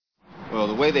Well,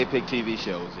 the way they pick TV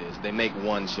shows is they make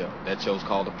one show. That show's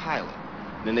called a pilot.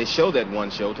 Then they show that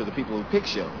one show to the people who pick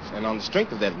shows. And on the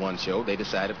strength of that one show, they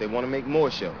decide if they want to make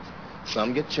more shows.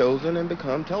 Some get chosen and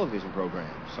become television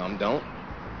programs. Some don't.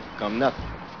 Become nothing.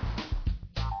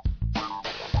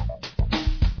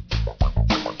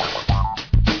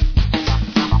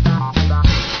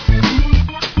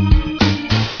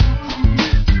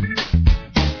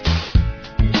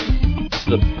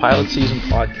 The Pilot Season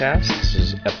Podcast. This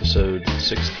is episode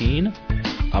 16.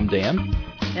 I'm Dan.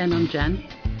 And I'm Jen.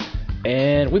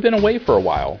 And we've been away for a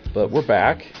while, but we're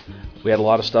back. We had a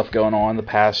lot of stuff going on the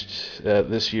past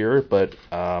this year, but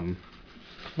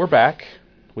we're back.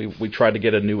 We tried to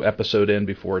get a new episode in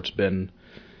before it's been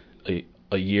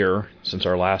a year since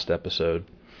our last episode.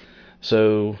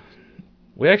 So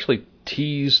we actually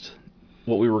teased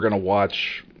what we were going to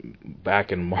watch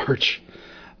back in March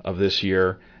of this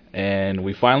year. And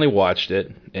we finally watched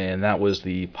it, and that was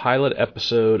the pilot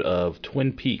episode of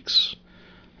Twin Peaks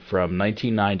from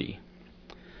 1990.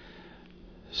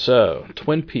 So,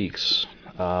 Twin Peaks,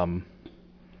 do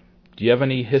you have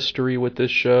any history with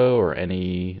this show, or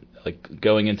any, like,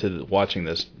 going into watching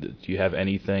this, do you have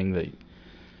anything that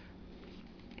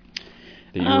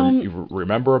you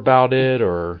remember about it,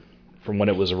 or from when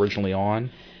it was originally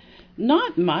on?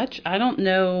 Not much. I don't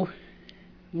know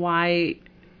why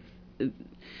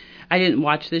I didn't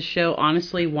watch this show.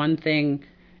 Honestly, one thing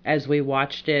as we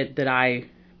watched it that I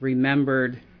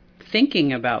remembered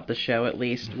thinking about the show, at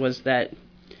least, was that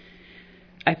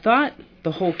I thought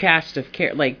the whole cast of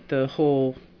I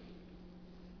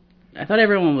thought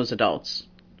everyone was adults,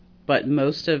 but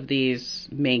most of these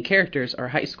main characters are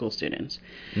high school students.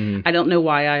 Mm. I don't know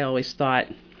why I always thought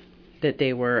that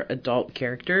they were adult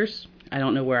characters. I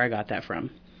don't know where I got that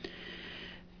from.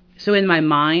 So in my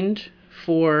mind,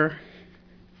 for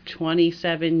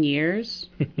 27 years,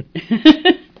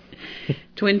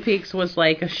 Twin Peaks was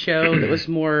like a show that was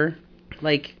more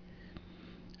like,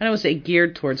 I don't want to say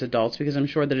geared towards adults, because I'm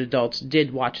sure that adults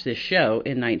did watch this show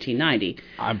in 1990.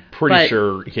 I'm pretty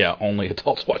sure, only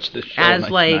adults watched this show in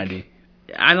 1990.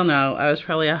 I don't know, I was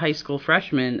probably a high school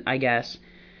freshman, I guess.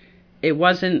 It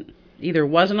wasn't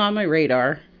on my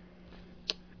radar,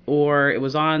 or it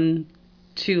was on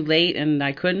too late and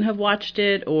I couldn't have watched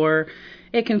it, or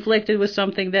it conflicted with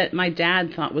something that my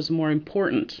dad thought was more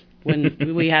important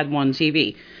when we had one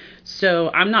TV.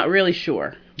 So I'm not really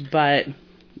sure. But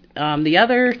the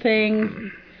other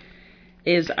thing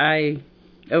is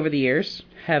over the years,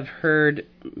 have heard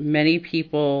many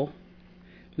people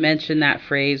mention that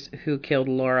phrase, "Who killed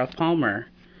Laura Palmer?"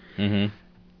 Mm-hmm.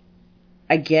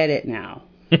 I get it now.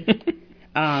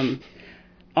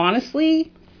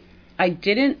 Honestly, I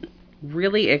didn't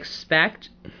really expect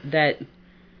that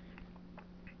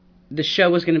the show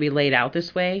was going to be laid out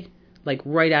this way. Like,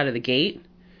 right out of the gate,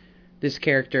 this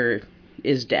character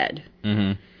is dead.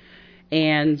 Mm-hmm.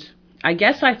 And I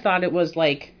guess I thought it was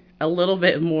like a little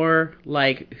bit more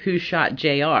like Who Shot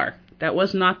JR? That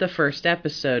was not the first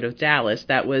episode of Dallas.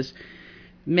 That was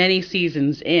many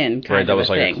seasons in. Right, that was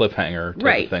like a cliffhanger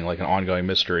type of thing, like an ongoing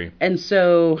mystery. And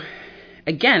so,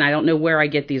 again, I don't know where I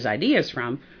get these ideas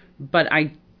from, but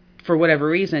I, for whatever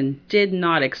reason, did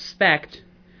not expect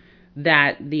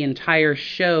that the entire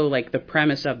show, like the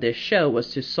premise of this show,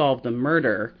 was to solve the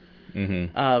murder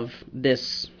of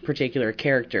this particular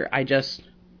character. I just,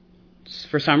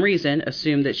 for some reason,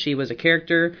 assumed that she was a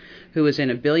character who was in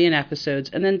a billion episodes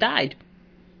and then died.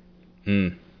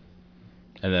 Mm.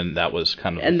 And then that was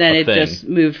kind of and then it just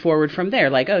moved forward from there.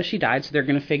 Like, oh, she died, so they're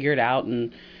going to figure it out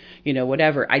and,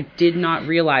 whatever. I did not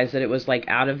realize that it was like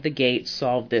out of the gate,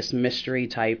 solve this mystery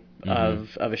type of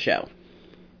a show.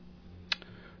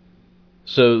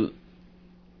 So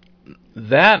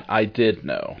that I did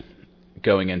know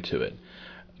going into it.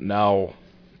 Now,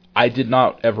 I did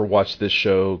not ever watch this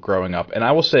show growing up. And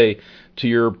I will say, to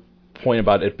your point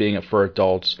about it being for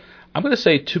adults, I'm going to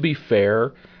say, to be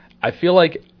fair, I feel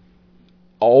like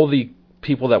all the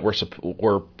people that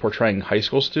were portraying high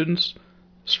school students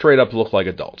straight up look like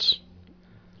adults.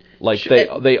 Like,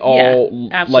 they all,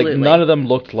 like, none of them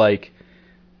looked like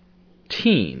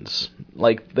teens.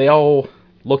 Like, they all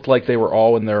looked like they were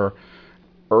all in their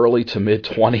early to mid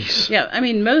 20s. Yeah, I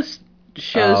mean, most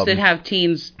shows that have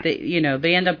teens,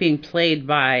 they end up being played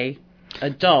by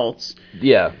adults.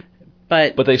 Yeah,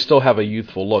 but they still have a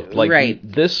youthful look. Like, right.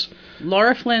 This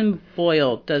Laura Flynn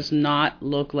Boyle does not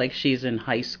look like she's in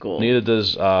high school. Neither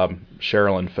does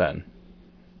Sherilyn Fenn,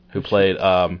 who played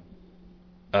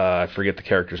I forget the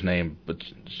character's name, but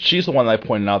she's the one that I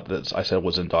pointed out that I said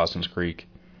was in Dawson's Creek.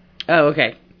 Oh,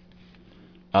 okay.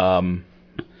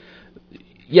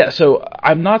 Yeah, so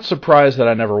I'm not surprised that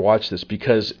I never watched this,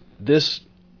 because this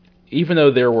even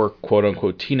though there were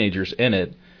quote-unquote teenagers in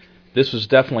it, this was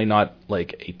definitely not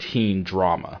like a teen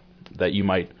drama that you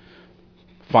might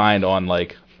find on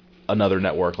like another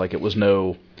network. Like it was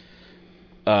no,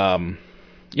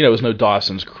 it was no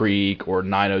Dawson's Creek or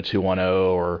 90210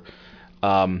 or,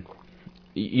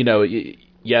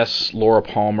 yes, Laura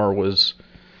Palmer was,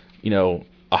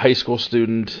 a high school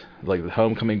student, like the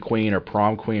homecoming queen or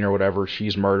prom queen or whatever.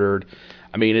 She's murdered.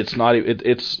 I mean, it's not.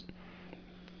 It's.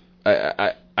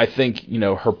 I think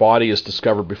her body is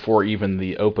discovered before even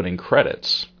the opening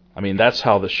credits. I mean, that's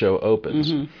how the show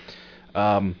opens.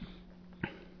 Mm-hmm.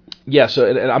 Yeah. So,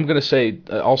 and I'm going to say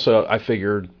also, I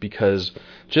figured because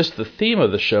just the theme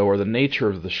of the show or the nature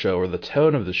of the show or the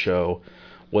tone of the show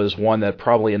was one that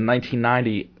probably in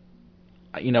 1990,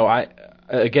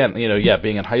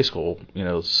 being in high school,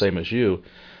 same as you,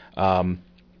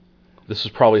 this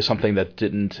is probably something that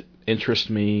didn't interest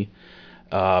me.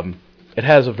 It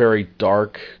has a very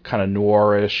dark, kind of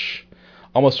noirish,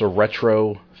 almost a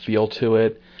retro feel to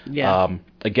it. Yeah.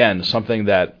 Again, something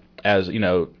that as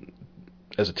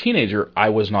a teenager, I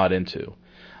was not into.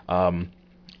 I'm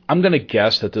going to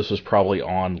guess that this was probably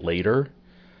on later.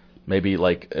 Maybe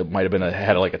like it might have been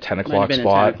had like a 10 o'clock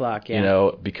spot. 10 o'clock,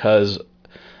 yeah. Because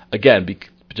again,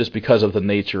 just because of the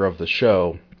nature of the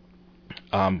show,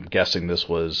 I'm guessing this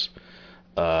was,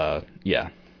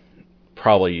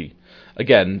 probably,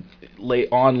 again,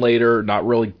 later, not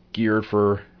really geared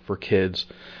for kids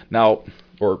now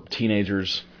or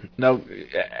teenagers. Now,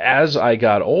 as I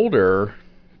got older,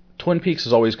 Twin Peaks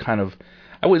has always kind of,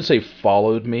 I wouldn't say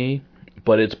followed me,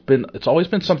 but it's always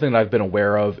been something that I've been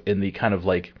aware of in the kind of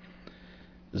like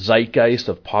zeitgeist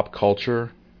of pop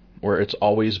culture, where it's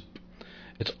always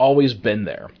been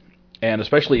there, and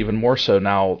especially even more so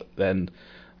now than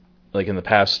like in the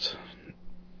past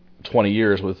 20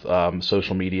 years with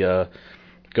social media,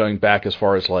 going back as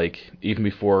far as like even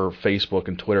before Facebook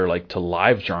and Twitter, like to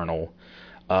LiveJournal,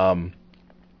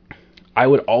 I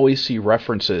would always see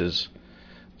references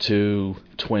to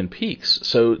Twin Peaks.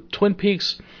 So Twin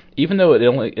Peaks, even though it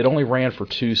only ran for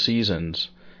 2 seasons,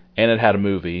 and it had a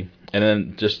movie, and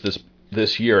then just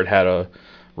this year it had a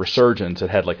resurgence. It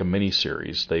had like a mini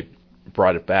series. They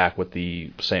brought it back with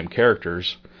the same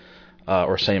characters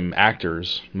or same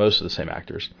actors, most of the same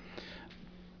actors.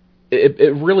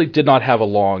 It really did not have a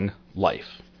long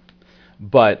life,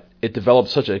 but it developed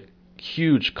such a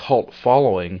huge cult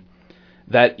following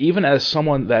that even as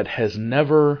someone that has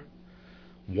never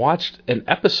watched an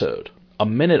episode, a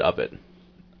minute of it,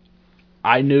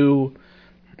 I knew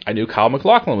Kyle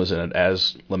MacLachlan was in it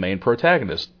as the main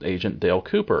protagonist, Agent Dale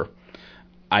Cooper.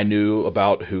 I knew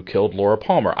about who killed Laura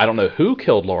Palmer. I don't know who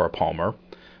killed Laura Palmer,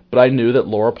 but I knew that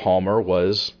Laura Palmer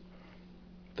was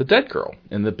the dead girl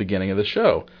in the beginning of the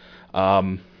show.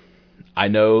 I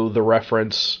know the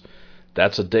reference.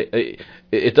 It's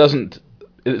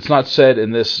not said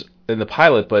in the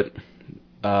pilot, but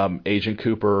Agent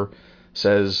Cooper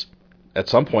says at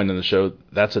some point in the show,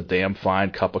 "That's a damn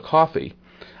fine cup of coffee."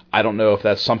 I don't know if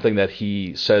that's something that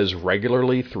he says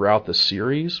regularly throughout the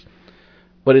series,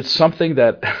 but it's something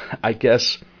that I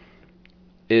guess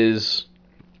is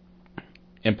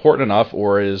important enough,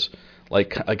 or is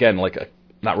like, again, like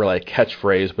not really a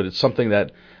catchphrase, but it's something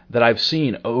that I've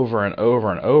seen over and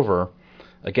over and over,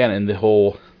 again, in the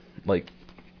whole like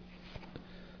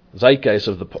zeitgeist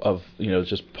of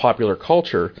just popular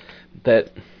culture,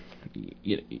 that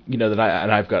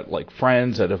I've got like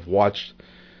friends that have watched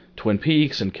Twin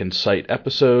Peaks and can cite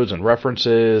episodes and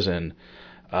references, and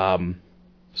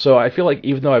so I feel like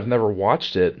even though I've never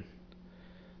watched it,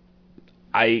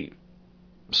 I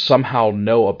somehow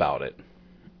know about it.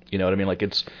 You know what I mean? Like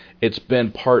it's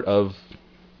been part of,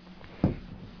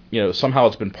 somehow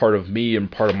it's been part of me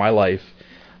and part of my life,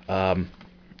 even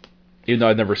though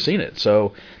I've never seen it.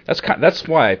 So that's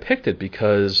why I picked it,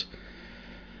 because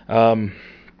we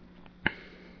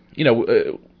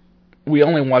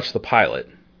only watched the pilot.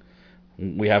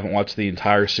 We haven't watched the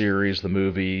entire series, the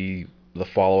movie, the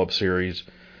follow-up series.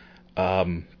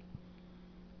 So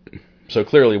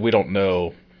clearly we don't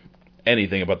know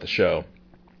anything about the show.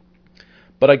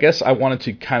 But I guess I wanted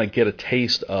to kind of get a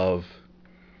taste of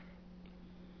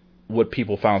what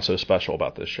people found so special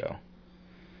about this show.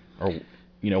 Or,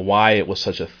 why it was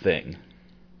such a thing.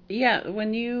 Yeah,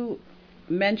 when you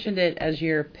mentioned it as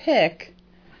your pick,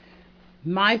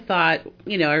 my thought,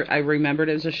 I remembered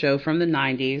it was a show from the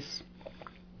 90s,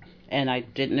 and I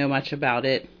didn't know much about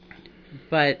it,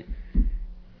 but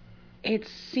it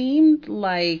seemed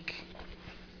like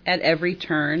at every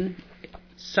turn,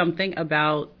 something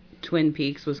about Twin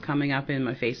Peaks was coming up in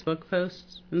my Facebook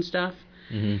posts and stuff.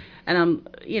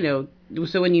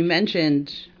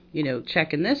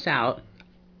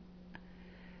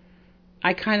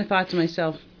 I kind of thought to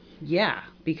myself, yeah,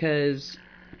 because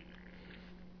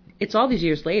it's all these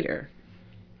years later.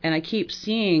 And I keep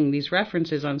seeing these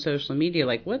references on social media,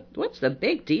 like, what's the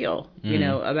big deal, you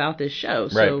know, about this show?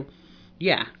 So, Right.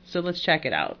 yeah, so let's check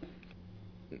it out.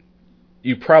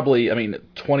 You probably, I mean,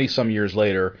 20-some years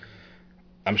later,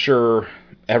 I'm sure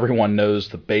everyone knows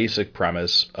the basic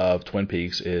premise of Twin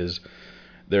Peaks is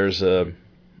there's the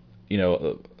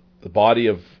body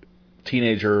of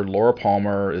teenager Laura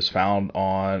Palmer is found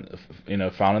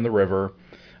in the river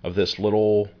of this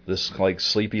like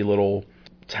sleepy little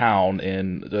town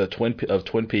in the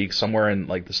Twin Peaks, somewhere in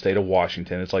like the state of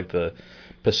Washington. It's like the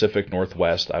Pacific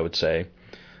Northwest, I would say.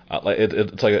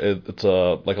 It's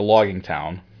like a logging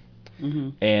town,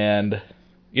 and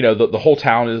the whole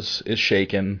town is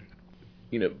shaken.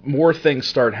 More things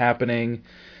start happening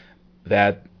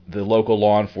that the local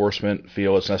law enforcement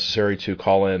feel it's necessary to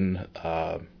call in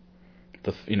the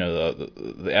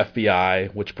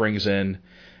FBI, which brings in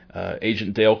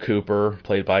Agent Dale Cooper,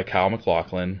 played by Kyle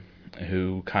MacLachlan,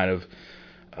 who kind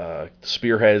of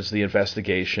spearheads the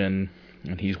investigation,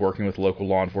 and he's working with local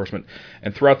law enforcement.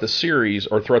 And throughout the series,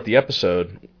 or throughout the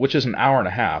episode, which is an hour and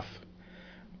a half,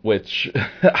 which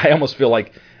I almost feel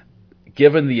like,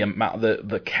 given the amount,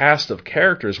 the cast of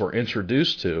characters we're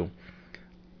introduced to,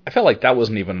 I felt like that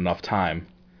wasn't even enough time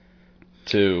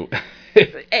to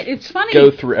it's funny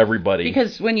go through everybody.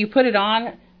 Because when you put it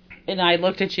on, and I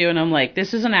looked at you and I'm like,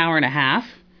 this is an hour and a half,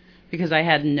 because I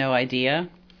had no idea.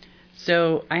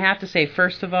 So I have to say,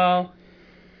 first of all,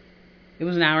 it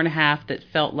was an hour and a half that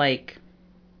felt like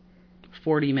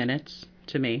 40 minutes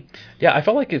to me. Yeah, I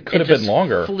felt like it could have been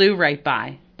longer. Flew right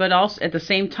by. But also at the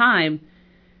same time,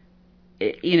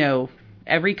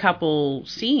 every couple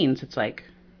scenes, it's like,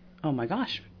 oh my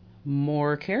gosh,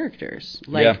 more characters.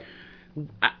 Like,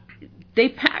 they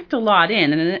packed a lot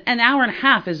in, and an hour and a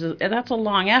half that's a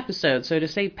long episode. So to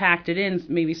say packed it in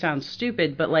maybe sounds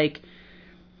stupid, but like,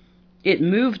 it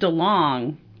moved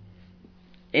along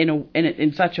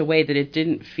in such a way that it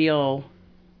didn't feel,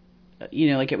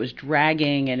 like it was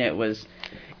dragging, and it was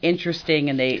interesting,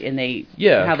 and they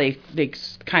how they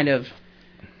kind of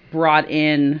brought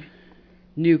in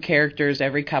new characters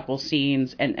every couple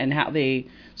scenes, and how they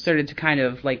started to kind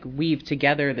of like weave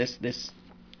together this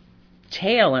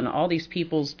tale and all these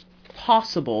people's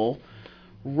possible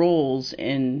roles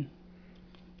in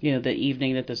the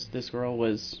evening that this girl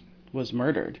was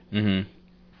murdered. Mm-hmm.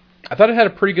 I thought it had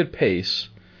a pretty good pace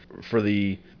for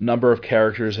the number of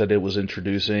characters that it was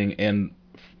introducing, and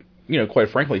quite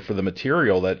frankly, for the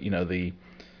material that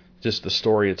just the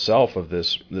story itself of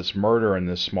this murder in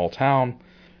this small town.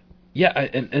 Yeah,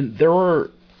 and there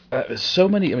were so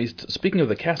many. I mean, speaking of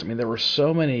the cast, I mean, there were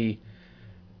so many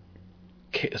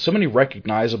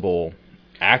recognizable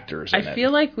actors in it. I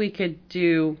feel like we could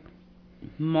do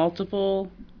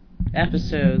multiple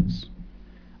episodes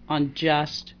on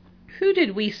just who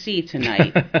did we see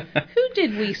tonight? Who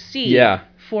did we see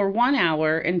for 1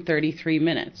 hour and 33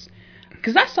 minutes?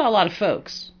 Because I saw a lot of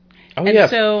folks. Oh, and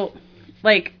so,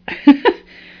 like,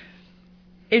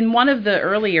 in one of the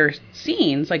earlier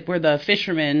scenes, like where the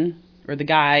fisherman or the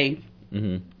guy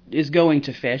is going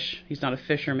to fish, he's not a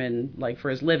fisherman like for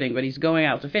his living, but he's going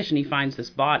out to fish, and he finds this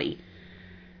body.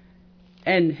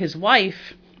 And his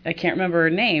wife, I can't remember her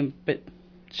name, but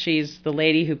she's the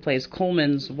lady who plays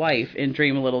Coleman's wife in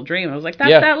Dream a Little Dream. I was like, that's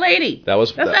that lady.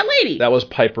 That's that lady. That was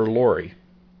Piper Laurie.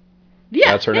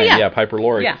 Yeah. That's her name. Yeah, Piper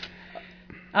Laurie. Yeah.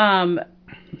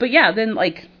 But yeah, then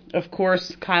like, of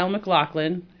course, Kyle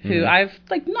MacLachlan, who I've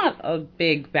like not a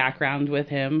big background with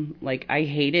him. Like, I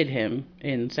hated him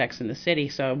in Sex and the City.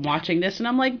 So I'm watching this and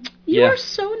I'm like, you are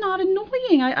so not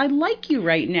annoying. I like you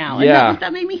right now. And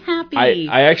that made me happy.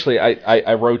 I actually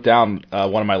wrote down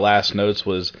one of my last notes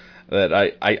was that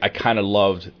I kind of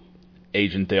loved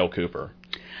Agent Dale Cooper.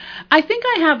 I think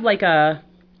I have like a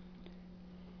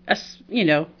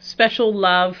special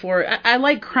love for, I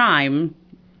like crime,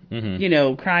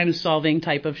 crime solving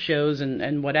type of shows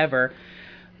and whatever.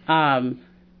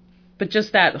 But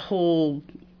just that whole,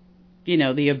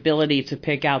 the ability to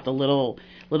pick out the little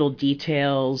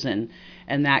details and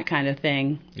that kind of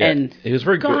thing. Yeah, and he was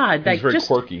very good. He was very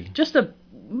quirky. Just a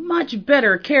much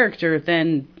better character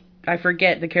than, I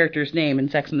forget the character's name in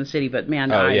Sex and the City, but man,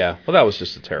 well, that was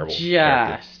just a terrible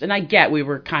character. And I get we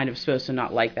were kind of supposed to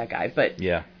not like that guy, but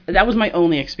yeah, that was my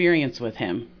only experience with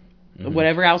him.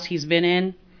 Whatever else he's been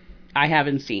in, I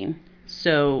haven't seen.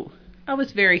 So I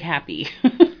was very happy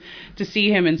to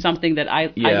see him in something that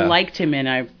I liked him in.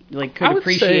 I could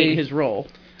appreciate his role.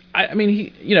 I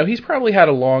mean, he's probably had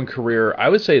a long career. I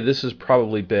would say this has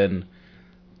probably been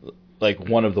like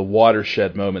one of the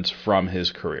watershed moments from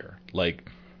his career. Like,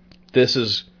 this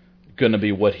is going to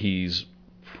be what he's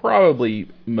probably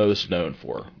most known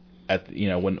for. At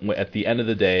when at the end of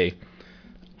the day,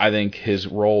 I think his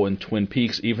role in Twin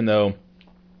Peaks, even though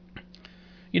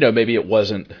maybe it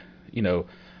wasn't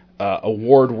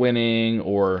award-winning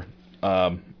or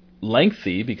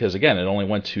lengthy, because again it only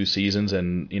went 2 seasons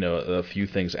and a few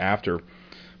things after.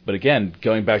 But again,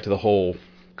 going back to the whole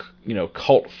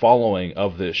cult following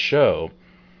of this show,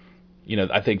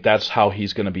 I think that's how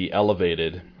he's going to be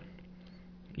elevated,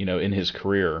 in his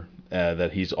career,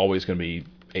 that he's always going to be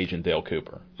Agent Dale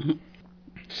Cooper.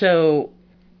 So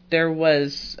there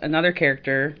was another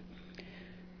character,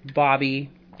 Bobby,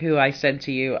 who I said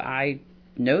to you, I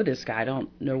know this guy. I don't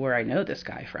know where I know this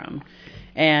guy from.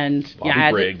 And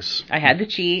Bobby Briggs. I had to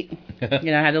cheat. I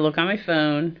had to look on my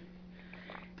phone.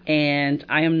 And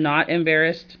I am not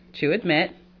embarrassed to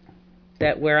admit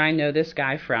that where I know this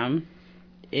guy from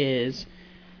is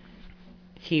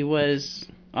he was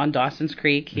on Dawson's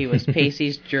Creek. He was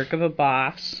Pacey's jerk of a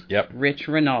boss. Yep. Rich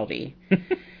Rinaldi.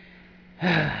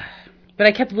 But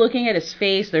I kept looking at his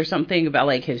face. There's something about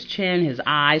like his chin, his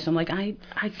eyes. I'm like, I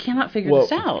cannot figure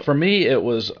this out. For me, it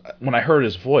was when I heard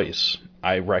his voice,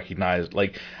 I recognized,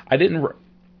 like, I didn't.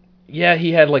 Yeah,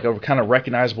 he had like a kind of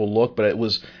recognizable look, but it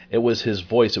was his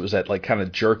voice. It was that like kind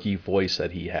of jerky voice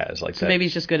that he has, like. So that. Maybe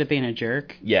he's just good at being a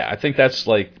jerk. Yeah, I think that's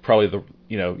like probably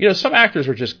the some actors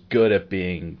are just good at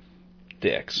being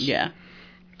dicks. Yeah.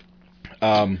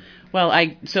 Well,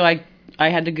 I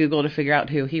had to Google to figure out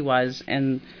who he was,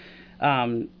 and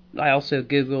I also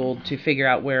Googled to figure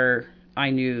out where I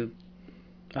knew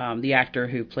the actor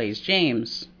who plays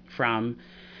James from.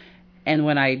 And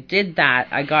when I did that,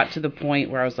 I got to the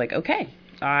point where I was like, okay,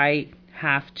 I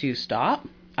have to stop.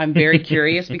 I'm very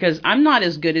curious because I'm not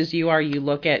as good as you are. You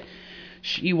look at,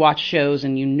 you watch shows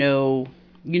and you know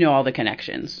all the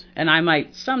connections. And I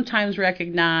might sometimes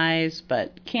recognize,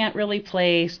 but can't really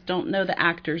place, don't know the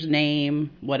actor's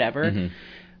name, whatever. Mm-hmm.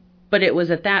 But it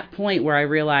was at that point where I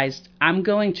realized I'm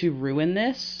going to ruin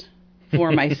this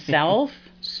for myself.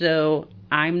 So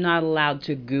I'm not allowed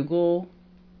to Google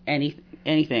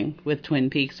anything with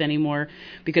Twin Peaks anymore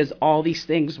because all these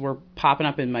things were popping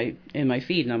up in my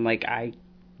feed, and I'm like, I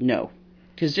know,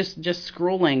 because just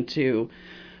scrolling to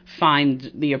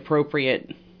find the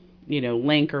appropriate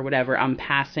link or whatever, I'm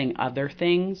passing other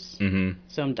things. Mm-hmm.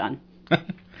 So I'm done.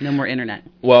 No more internet.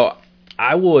 Well,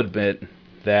 I will admit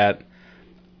that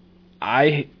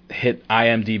I hit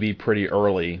IMDb pretty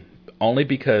early, only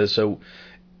because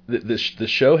the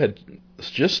show had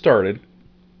just started.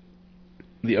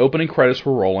 The opening credits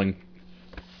were rolling,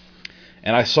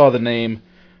 and I saw the name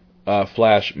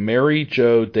flash, Mary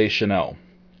Jo Deschanel.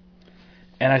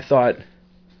 And I thought,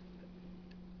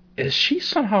 is she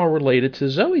somehow related to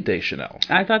Zooey Deschanel?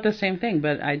 I thought the same thing,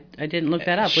 but I didn't look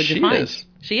that up. What'd you find? Is.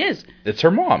 She is. It's her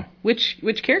mom. Which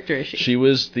character is she? She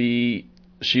was the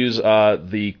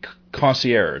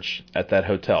concierge at that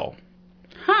hotel.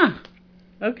 Huh.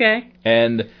 Okay.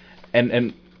 And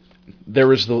there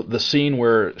was the scene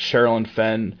where Sherilyn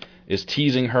Fenn is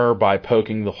teasing her by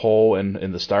poking the hole in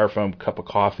the styrofoam cup of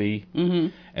coffee, mm-hmm.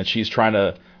 and she's trying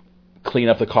to clean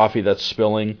up the coffee that's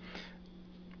spilling.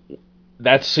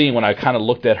 That scene, when I kind of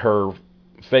looked at her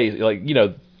face, like,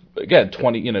 again,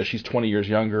 20, she's 20 years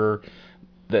younger.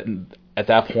 That at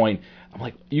that point, I'm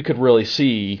like, you could really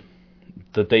see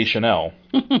the Deschanel,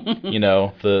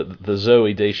 the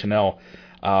Zooey Deschanel.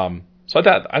 So I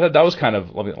thought that was kind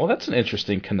of, well, that's an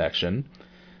interesting connection.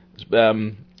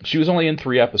 She was only in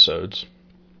 3 episodes,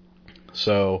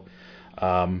 so,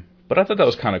 but I thought that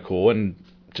was kind of cool and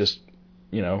just,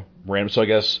 random. So I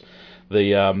guess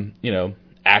the,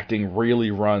 acting really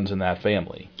runs in that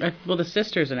family. Well, the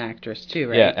sister's an actress too,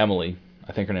 right? Yeah, Emily.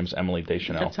 I think her name's Emily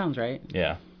Deschanel. That sounds right.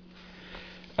 Yeah.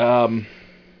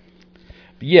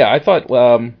 Yeah, I thought.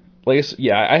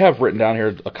 I have written down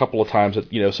here a couple of times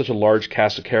that such a large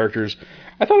cast of characters.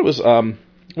 I thought it was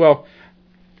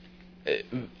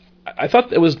I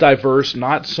thought it was diverse,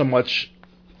 not so much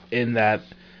in that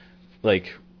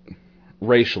like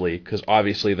racially, because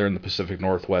obviously they're in the Pacific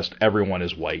Northwest. Everyone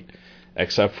is white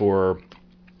except for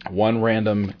one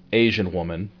random Asian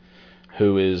woman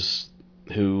who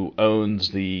owns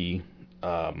the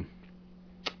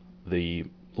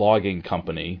logging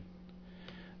company.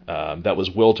 That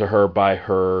was willed to her by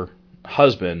her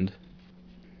husband.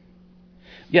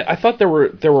 Yeah, I thought there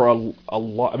were a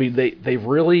lot. I mean, they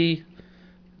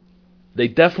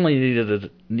definitely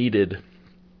needed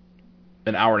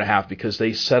an hour and a half because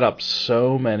they set up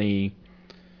so many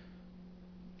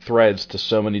threads to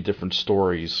so many different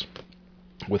stories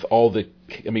with all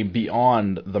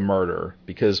beyond the murder,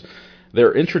 because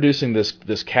they're introducing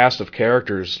this cast of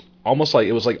characters almost like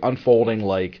it was like unfolding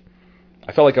like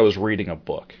I felt like I was reading a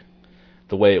book,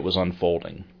 the way it was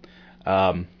unfolding.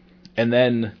 And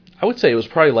then I would say it was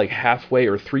probably like halfway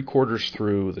or 3/4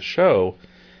 through the show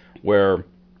where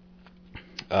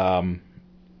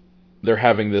they're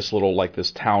having this little, like,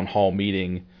 this town hall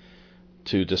meeting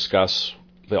to discuss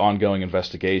the ongoing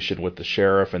investigation with the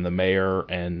sheriff and the mayor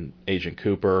and Agent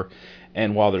Cooper.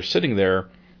 And while they're sitting there,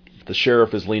 the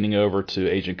sheriff is leaning over to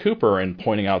Agent Cooper and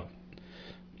pointing out,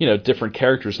 different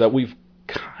characters that we've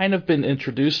kind of been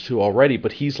introduced to already,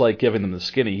 but he's like giving them the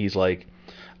skinny. He's like,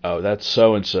 oh, that's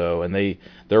so-and-so, and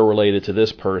they're related to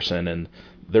this person, and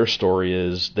their story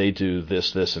is they do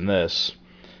this, this, and this.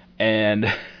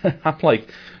 And I'm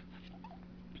like,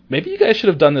 maybe you guys should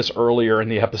have done this earlier in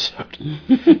the episode.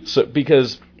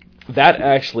 Because that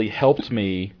actually helped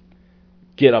me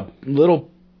get a little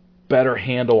better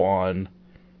handle on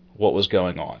what was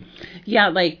going on. Yeah,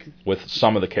 like with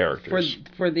some of the characters.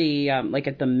 For the like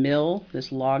at the mill,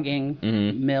 this logging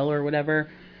mill or whatever,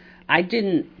 I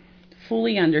didn't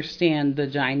fully understand the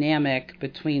dynamic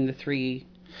between the three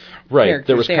characters.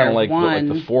 There was kind of like One,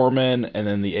 the foreman, and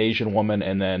then the Asian woman,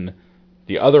 and then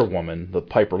the other woman, the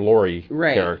Piper Laurie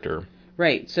character.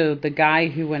 Right. So the guy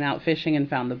who went out fishing and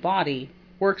found the body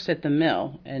works at the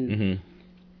mill, and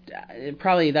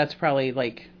that's probably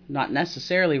like not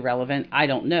necessarily relevant. I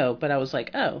don't know, but I was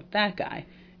like, oh, that guy.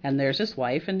 And there's his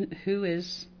wife, and who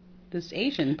is this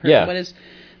Asian person? Yeah. What is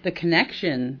the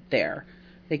connection there?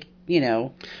 Like,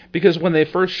 Because when they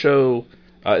first show,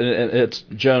 and it's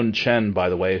Joan Chen, by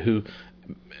the way, who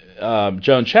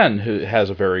has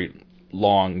a very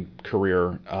long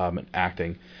career in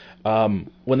acting.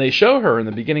 When they show her in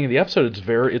the beginning of the episode,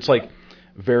 it's like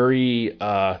very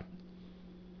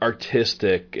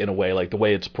artistic in a way, like the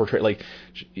way it's portrayed. Like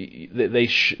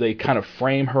they kind of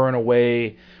frame her in a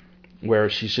way where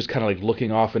she's just kind of like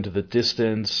looking off into the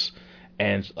distance,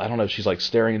 and I don't know if she's like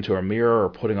staring into a mirror or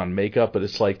putting on makeup, but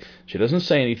it's like she doesn't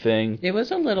say anything. It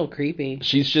was a little creepy.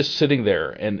 She's just sitting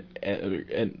there, and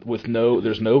with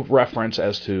there's no reference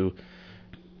as to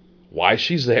why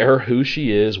she's there, who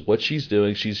she is, what she's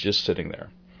doing. She's just sitting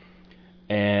there,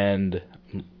 and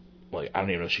like I don't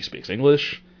even know if she speaks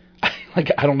English. Like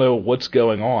I don't know what's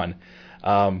going on,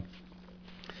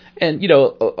 and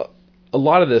a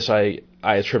lot of this I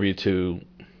attribute to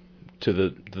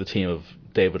the team of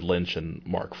David Lynch and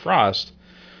Mark Frost,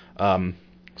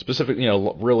 specifically,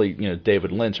 really,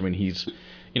 David Lynch. I mean, he's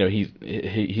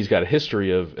got a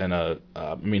history of,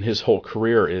 and his whole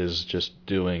career is just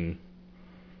doing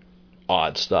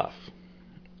odd stuff.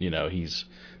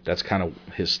 That's kind of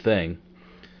his thing.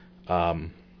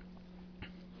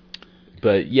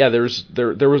 But yeah, there was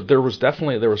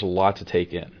definitely a lot to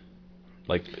take in.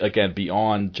 Like, again,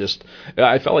 beyond just,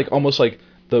 I felt like almost like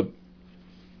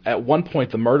at one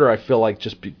point the murder, I feel like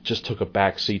just took a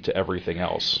back seat to everything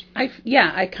else.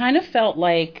 I kind of felt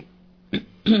like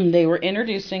they were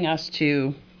introducing us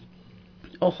to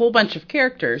a whole bunch of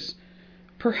characters,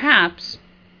 perhaps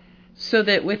so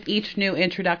that with each new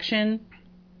introduction,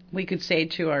 we could say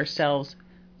to ourselves,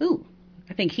 ooh,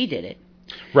 I think he did it.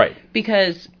 Right.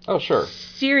 Because, oh, sure.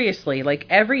 Seriously, like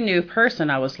every new person,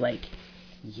 I was like,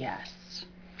 yes,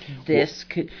 this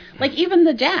could, like even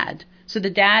the dad. So the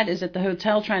dad is at the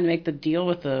hotel trying to make the deal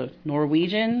with the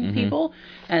Norwegian people,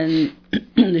 and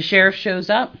the sheriff shows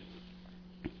up.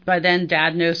 By then,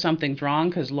 dad knows something's wrong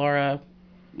because Laura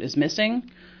is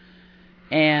missing,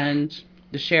 and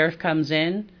the sheriff comes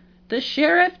in. The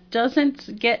sheriff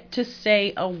doesn't get to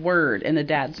say a word, and the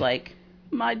dad's like,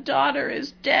 my daughter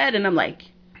is dead. And I'm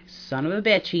like, son of a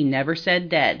bitch, he never said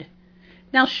dead.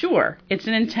 Now, sure, it's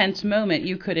an intense moment.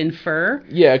 You could infer.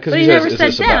 Yeah, because he never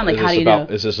said dead. I'm like, how do you know?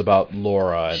 Is this about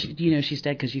Laura? Do you know she's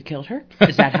dead because you killed her?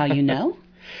 Is that how you know?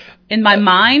 In my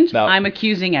mind, now, I'm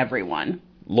accusing everyone.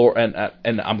 Laura,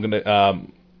 and I'm gonna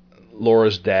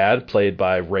Laura's dad, played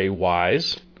by Ray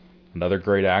Wise, another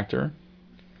great actor.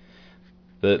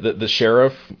 The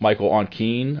sheriff, Michael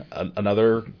Onkeen,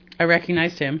 another. I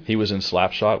recognized him. He was in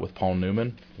Slapshot with Paul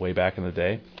Newman way back in the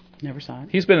day. Never saw it.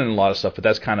 He's been in a lot of stuff, but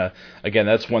that's kind of, again,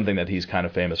 that's one thing that he's kind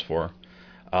of famous for.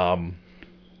 I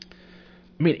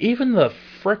mean, even the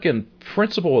frickin'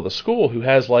 principal of the school, who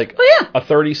has like a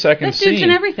 30-second scene. That dude's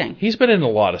in everything. He's been in a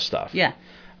lot of stuff. Yeah.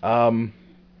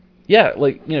 Yeah,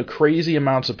 like, crazy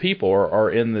amounts of people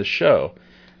are in this show.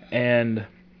 And,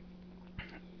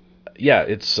 yeah,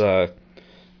 it's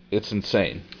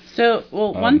insane. So,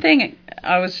 one thing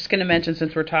I was just going to mention,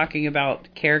 since we're talking about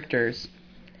characters,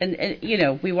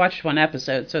 and we watched one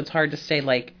episode, so it's hard to say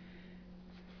like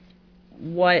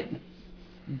what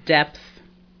depth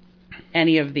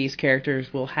any of these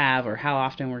characters will have, or how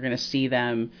often we're going to see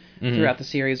them throughout the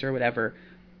series or whatever.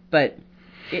 But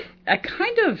I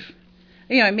kind of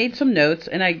I made some notes,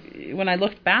 and when I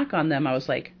looked back on them, I was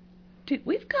like, dude,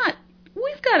 we've got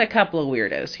a couple of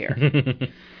weirdos here.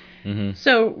 Mm-hmm.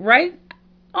 So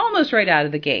almost right out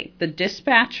of the gate, the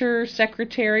dispatcher,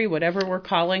 secretary, whatever we're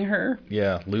calling her.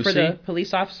 Yeah, Lucy. For the police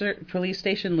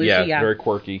station, Lucy. Yeah, very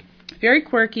quirky. Very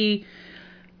quirky.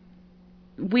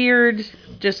 Weird,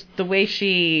 just the way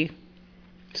she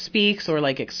speaks or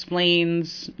like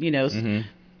explains, Mm-hmm.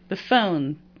 the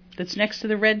phone that's next to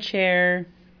the red chair.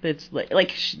 That's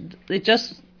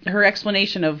her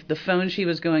explanation of the phone she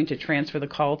was going to transfer the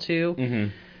call to Mm-hmm.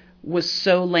 was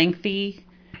so lengthy.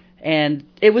 And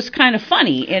it was kind of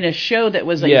funny in a show that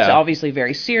was it's obviously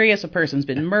very serious. A person's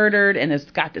been murdered, and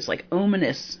it's got this like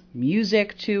ominous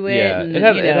music to it. Yeah, and,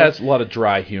 it has a lot of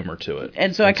dry humor to it.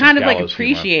 And so I kind of like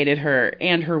appreciated her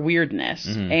and her weirdness.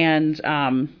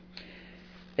 Mm-hmm.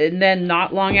 And then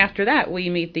not long after that, we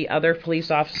meet the other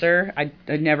police officer. I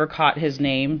never caught his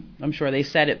name. I'm sure they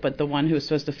said it, but the one who was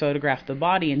supposed to photograph the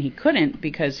body, and he couldn't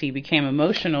because he became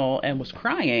emotional and was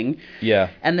crying. Yeah.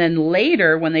 And then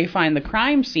later, when they find the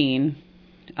crime scene,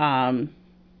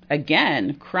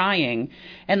 again, crying.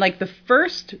 And like the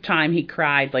first time he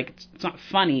cried, like it's not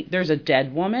funny. There's a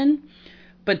dead woman,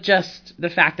 but just the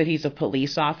fact that he's a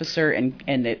police officer and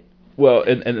it. Well,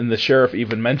 and the sheriff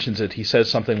even mentions it. He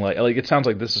says something like it sounds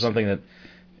like this is something that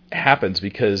happens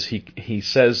because he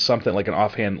says something like an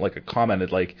offhand, like a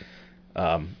comment like,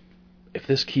 if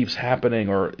this keeps happening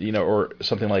or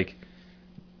something like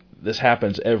this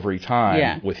happens every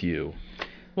time with you.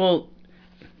 Well,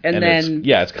 and then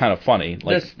it's kind of funny.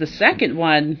 Like the second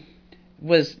one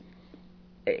was,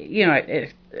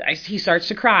 he starts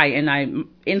to cry and I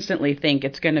instantly think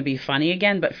it's going to be funny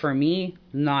again, but for me,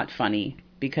 not funny.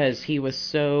 Because he was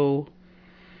so,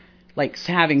 like,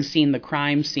 having seen the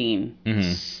crime scene,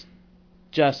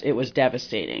 mm-hmm. It was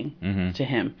devastating mm-hmm. to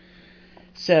him.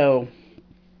 So,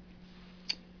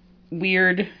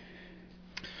 weird,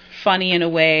 funny in a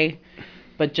way,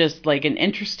 but just like an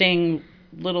interesting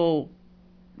little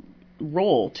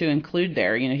role to include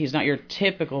there. He's not your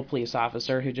typical police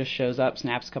officer who just shows up,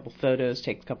 snaps a couple photos,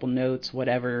 takes a couple notes,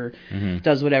 whatever, mm-hmm.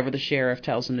 does whatever the sheriff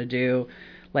tells him to do.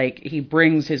 Like, he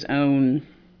brings his own,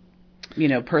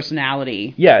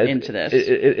 personality into this.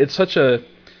 It's such a,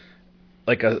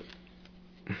 I don't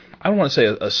want to say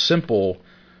a simple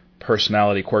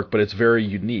personality quirk, but it's very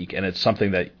unique, and it's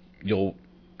something that you'll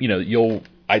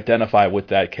identify with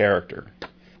that character.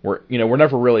 We're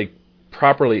never really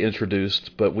properly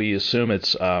introduced, but we assume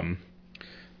it's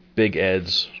Big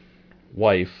Ed's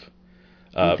wife.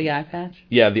 With the eye patch?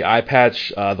 Yeah, the eye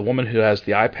patch, the woman who has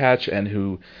the eye patch and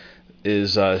who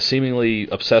is seemingly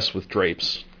obsessed with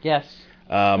drapes. Yes.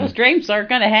 Those drapes are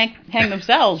going to hang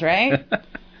themselves, right?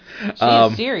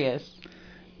 She's serious.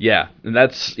 Yeah, and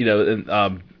that's, we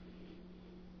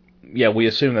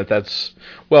assume that's,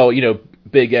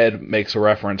 Big Ed makes a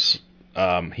reference.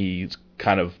 He's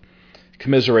kind of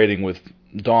commiserating with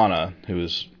Donna, who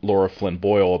is Laura Flynn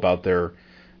Boyle, about their,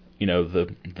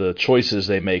 the choices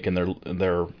they make in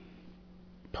their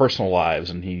personal lives,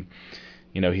 and he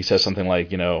says something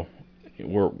like,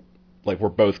 we're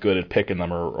both good at picking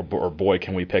them, or boy,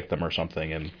 can we pick them, or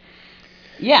something. And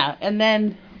and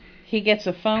then he gets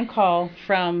a phone call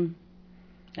from,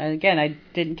 again, I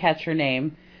didn't catch her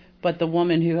name, but the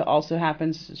woman who also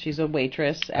she's a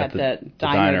waitress at the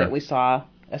diner that we saw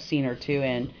a scene or two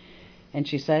in, and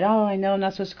she said, "Oh, I know I'm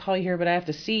not supposed to call you here, but I have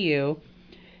to see you."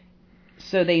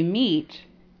 So they meet,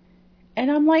 and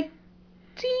I'm like,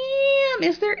 damn,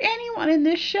 is there anyone in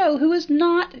this show who is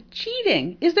not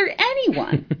cheating? Is there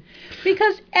anyone?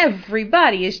 Because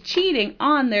everybody is cheating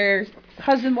on their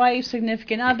husband, wife,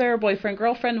 significant other, boyfriend,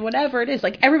 girlfriend, whatever it is.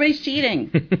 Like, everybody's cheating.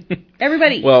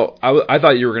 Everybody. Well, I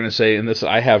thought you were going to say, and this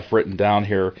I have written down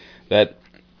here, that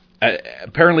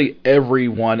apparently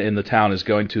everyone in the town is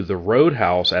going to the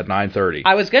Roadhouse at 9:30.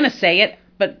 I was going to say it,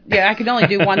 but I can only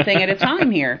do one thing at a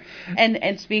time here.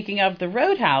 And speaking of the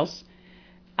Roadhouse,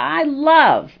 I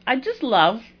just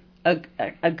love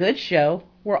a good show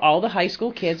where all the high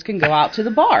school kids can go out to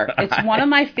the bar. It's one of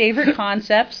my favorite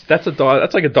concepts. That's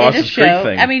like a Dawson's Creek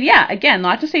thing. I mean, again,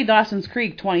 not to say Dawson's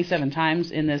Creek 27 times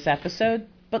in this episode,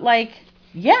 but well,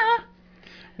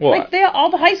 all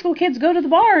the high school kids go to the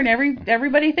bar and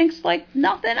everybody thinks like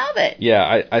nothing of it.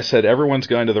 Yeah, I said everyone's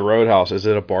going to the Roadhouse. Is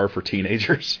it a bar for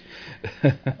teenagers?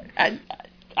 I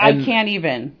can't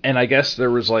even. And I guess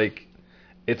there was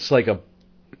it's like a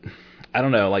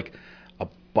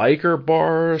biker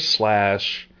bar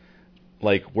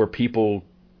 / where people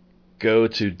go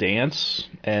to dance,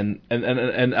 and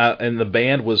the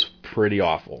band was pretty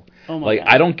awful. Oh my God.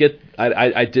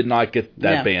 I did not get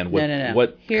that band. What No.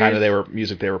 What kind of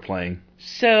music they were playing?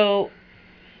 So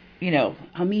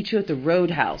I'll meet you at the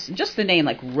Roadhouse. And just the name,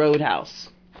 like Roadhouse.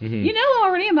 Mm-hmm. You know,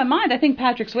 already in my mind, I think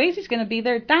Patrick Swayze's going to be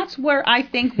there. That's where I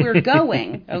think we're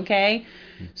going, okay?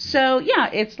 So, yeah,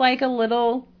 it's like a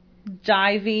little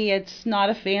divey. It's not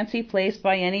a fancy place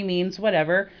by any means,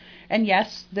 whatever. And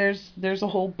yes, there's a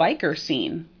whole biker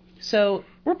scene. So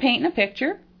we're painting a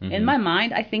picture. Mm-hmm. In my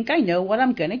mind, I think I know what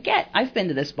I'm going to get. I've been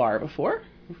to this bar before,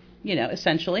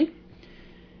 essentially.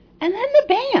 And then the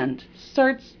band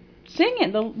starts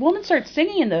singing. The woman starts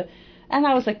singing, and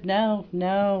I was like, no,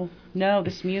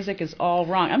 this music is all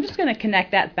wrong. I'm just going to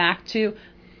connect that back to,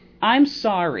 I'm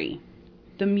sorry.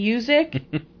 The music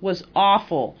was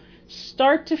awful.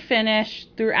 Start to finish,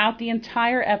 throughout the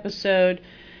entire episode.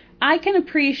 I can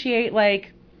appreciate,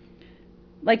 like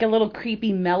a little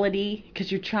creepy melody,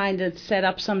 because you're trying to set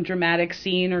up some dramatic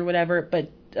scene or whatever,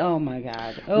 but, oh my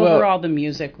God. Overall, the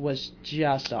music was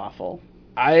just awful.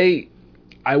 I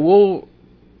will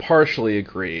partially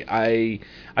agree. I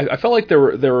felt like there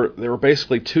were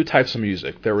basically two types of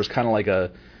music. There was kind of like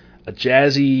a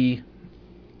jazzy,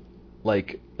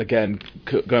 like, again,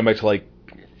 going back to like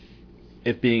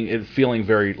it feeling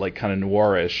very like kind of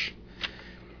noirish.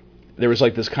 There was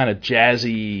like this kind of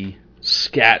jazzy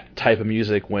scat type of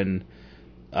music when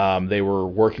they were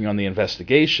working on the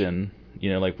investigation,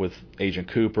 like with Agent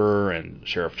Cooper and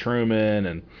Sheriff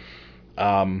Truman,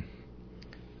 and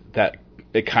that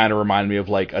it kind of reminded me of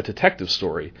like a detective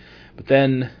story. But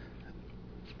then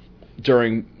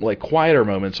during like quieter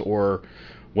moments, or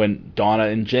when Donna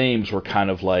and James were kind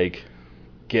of like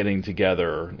getting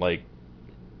together, like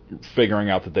figuring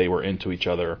out that they were into each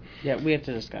other. Yeah, we have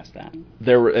to discuss that.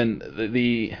 There were and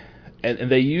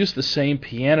they used the same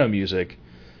piano music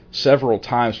several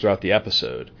times throughout the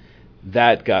episode.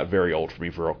 That got very old for me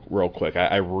real quick.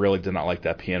 I really did not like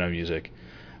that piano music.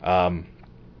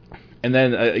 And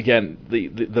then again,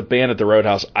 the band at the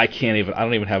Roadhouse, I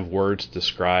don't even have words to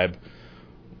describe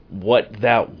what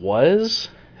that was.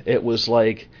 It was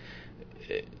like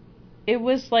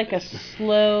a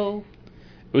slow.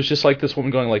 It was just like this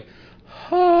woman going like,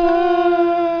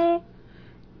 ah.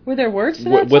 Were there words to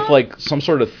that with song? like some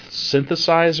sort of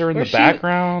synthesizer in the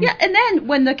background? Yeah, and then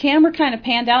when the camera kind of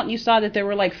panned out and you saw that there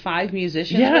were like 5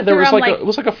 musicians. Yeah, there was it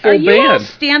was like a full band. Are you all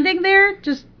standing there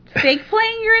just fake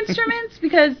playing your instruments?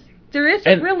 Because there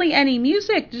isn't really any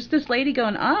music. Just this lady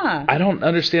going, ah. I don't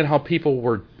understand how people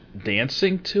were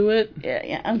dancing to it.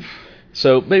 Yeah.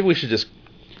 So maybe we should just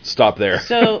stop there.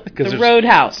 So the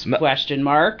Roadhouse, question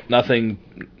mark. Nothing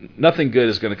good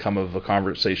is going to come of a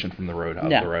conversation from the Roadhouse.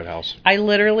 No. The Roadhouse. I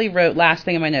literally wrote last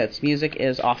thing in my notes. Music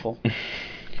is awful.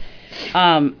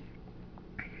 I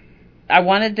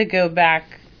wanted to go back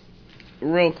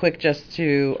real quick just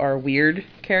to our weird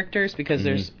characters, because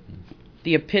there's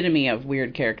the epitome of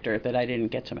weird character that I didn't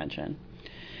get to mention.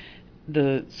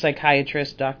 The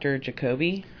psychiatrist, Dr.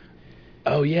 Jacoby.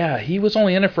 Oh yeah, he was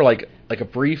only in it for like a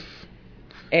brief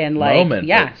moment.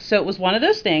 Yeah, so it was one of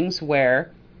those things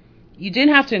where you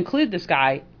didn't have to include this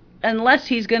guy unless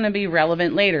he's going to be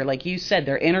relevant later. Like you said,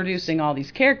 they're introducing all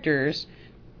these characters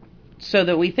so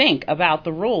that we think about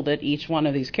the role that each one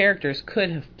of these characters could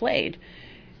have played.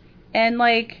 And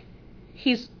like,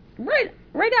 he's right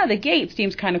out of the gate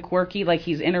seems kind of quirky, like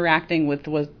he's interacting with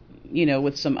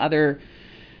some other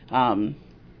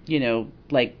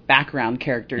like background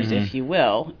characters, if you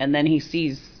will, and then he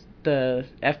sees the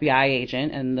FBI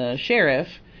agent and the sheriff,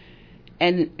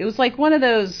 and it was like one of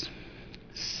those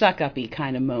suck-uppy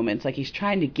kind of moments, like he's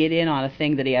trying to get in on a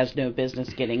thing that he has no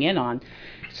business getting in on.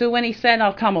 So when he said,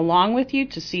 I'll come along with you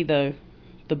to see the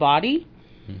body,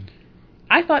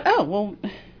 I thought, oh, well,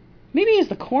 maybe he's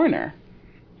the coroner.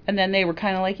 And then they were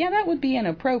kind of like, yeah, that would be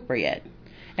inappropriate.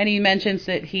 And he mentions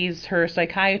that he's her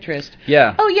psychiatrist.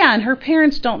 Yeah. Oh, yeah, and her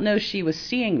parents don't know she was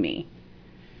seeing me.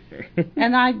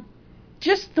 And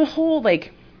just the whole,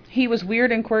 like, he was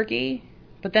weird and quirky,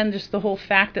 but then just the whole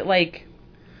fact that, like,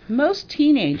 most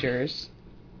teenagers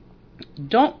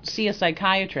don't see a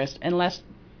psychiatrist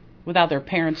without their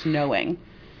parents knowing.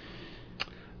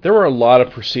 There were a lot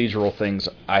of procedural things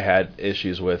I had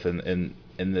issues with in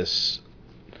this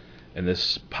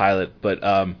pilot, but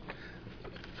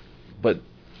with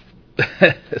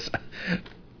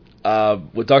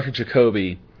Dr.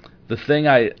 Jacoby, the thing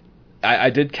I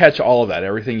did catch all of that,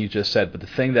 everything you just said, but the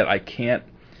thing that I can't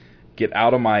get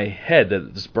out of my head,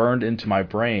 that is burned into my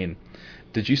brain,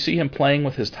 did you see him playing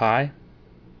with his tie?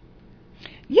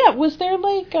 Yeah, was there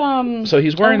like so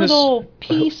he's wearing a little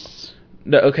piece?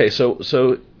 No, okay,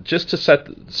 so just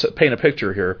to paint a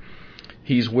picture here,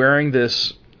 he's wearing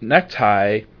this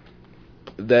necktie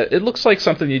that it looks like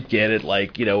something you'd get at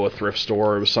like, a thrift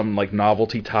store, or some like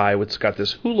novelty tie. It's got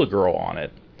this hula girl on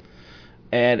it,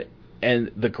 and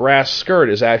and the grass skirt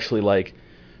is actually like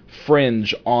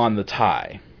fringe on the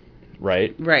tie,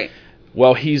 right? Right.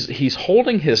 Well, he's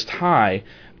holding his tie,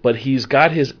 but he's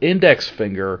got his index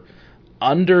finger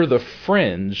under the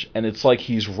fringe, and it's like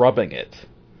he's rubbing it.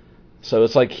 So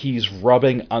it's like he's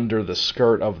rubbing under the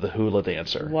skirt of the hula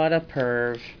dancer. What a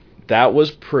perv. That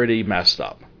was pretty messed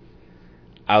up.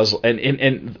 I was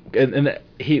and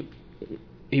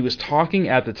he was talking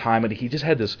at the time, and he just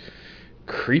had this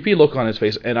creepy look on his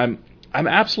face, and I'm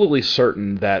absolutely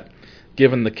certain that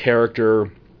given the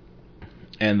character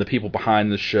and the people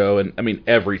behind the show, and I mean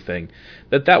everything,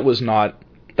 that was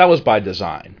by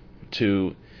design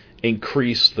to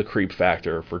increase the creep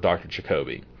factor for Dr.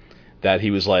 Jacoby. That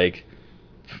he was like,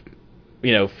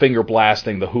 finger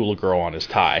blasting the hula girl on his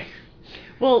tie.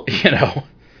 Well,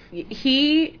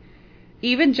 he,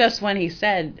 even just when he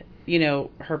said,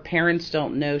 her parents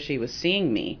don't know she was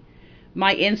seeing me,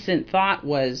 my instant thought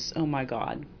was, oh my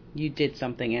God, you did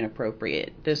something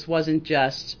inappropriate. This wasn't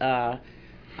just, I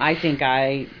think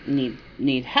I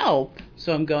need help,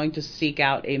 so I'm going to seek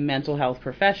out a mental health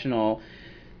professional.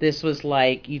 This was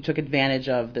like you took advantage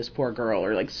of this poor girl,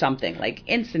 or like something, like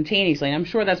instantaneously. And I'm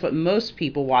sure that's what most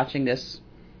people watching this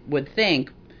would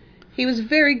think. He was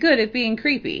very good at being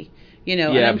creepy, and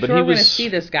I'm sure we're going to see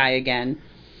this guy again.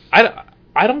 I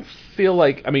don't feel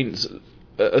like,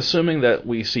 assuming that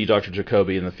we see Dr.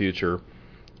 Jacoby in the future,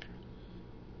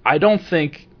 I don't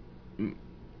think,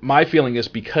 my feeling is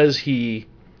because he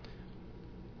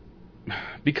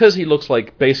looks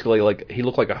like, basically, like he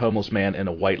looked like a homeless man in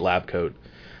a white lab coat.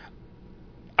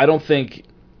 I don't think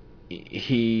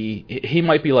he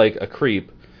might be like a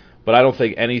creep, but I don't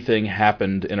think anything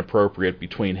happened inappropriate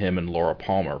between him and Laura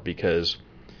Palmer, because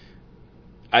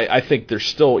I think there's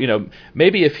still,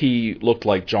 maybe if he looked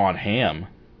like John Hamm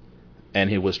and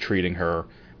he was treating her,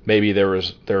 maybe there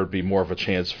would be more of a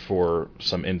chance for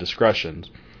some indiscretions.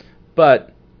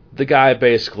 But the guy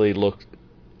basically looked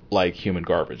like human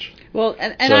garbage. Well,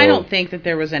 and so, I don't think that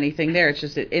there was anything there. It's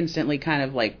just it instantly kind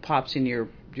of like pops in your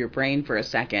brain for a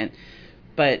second.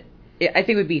 But I think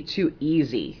it would be too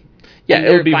easy. Yeah,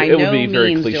 it would be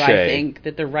very cliche. Do I think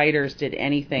that the writers did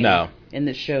anything in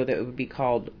the show that would be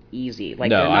called easy? Like,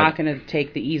 they're not going to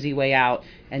take the easy way out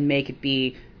and make it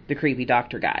be the creepy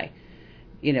doctor guy.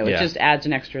 It just adds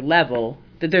an extra level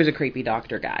that there's a creepy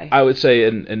doctor guy. I would say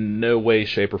in no way,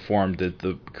 shape, or form did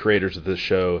the creators of this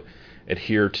show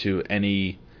adhere to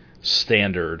any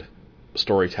standard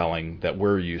storytelling that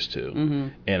we're used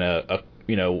to in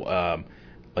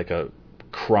like a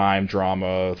crime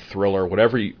drama thriller,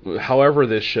 however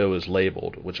this show is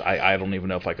labeled, which I don't even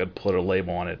know if I could put a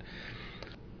label on it.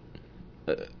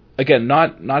 Again,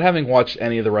 not having watched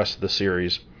any of the rest of the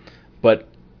series, but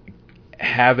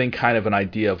having kind of an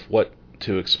idea of what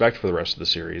to expect for the rest of the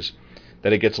series,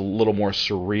 that it gets a little more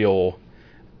surreal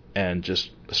and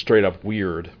just straight up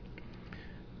weird.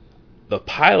 The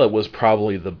pilot was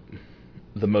probably the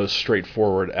most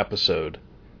straightforward episode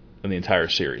in the entire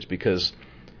series, because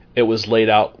it was laid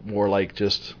out more like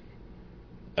just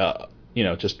a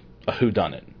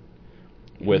whodunit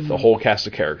with a whole cast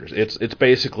of characters. It's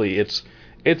basically it's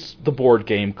the board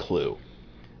game Clue.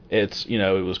 It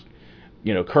was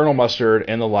Colonel Mustard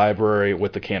in the library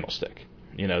with the candlestick.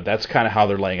 That's kind of how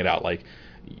they're laying it out, like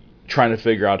trying to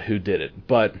figure out who did it.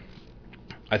 But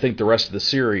I think the rest of the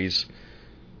series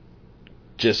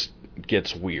just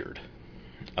gets weird.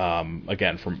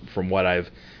 Again, from what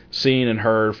I've seen and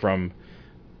heard from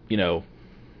the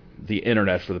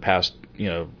internet for the past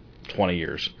 20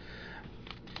 years.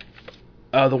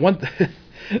 The one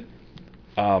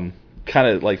kind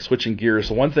of like switching gears,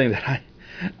 the one thing that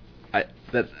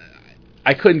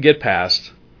I couldn't get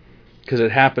past, because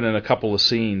it happened in a couple of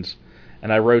scenes,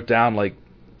 and I wrote down, like,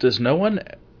 does no one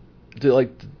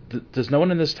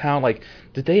in this town, like,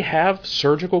 did they have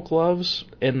surgical gloves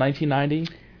in 1990?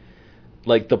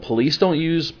 Like, the police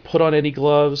don't put on any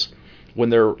gloves when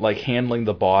they're like handling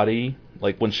the body,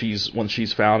 like when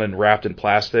she's found and wrapped in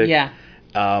plastic. Yeah.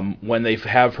 When they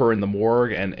have her in the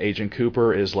morgue and Agent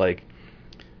Cooper is like,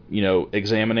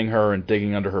 examining her and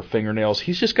digging under her fingernails,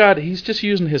 he's just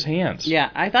using his hands. Yeah,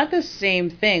 I thought the same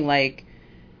thing. Like,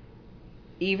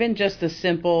 even just the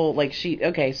simple, like,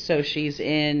 so she's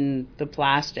in the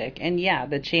plastic, and yeah,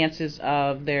 the chances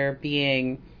of there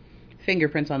being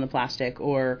fingerprints on the plastic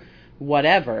or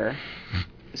whatever,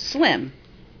 slim.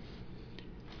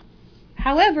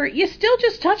 However, you still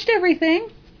just touched everything.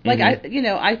 Like,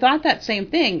 I thought that same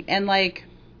thing. And, like,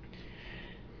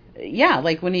 yeah,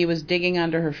 like when he was digging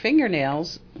under her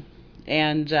fingernails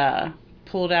and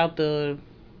pulled out the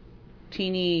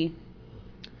teeny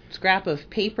scrap of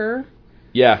paper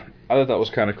Yeah, I thought that was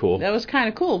kind of cool. That was kind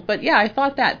of cool. But yeah, I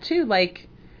thought that too. Like,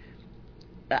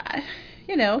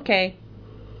 okay,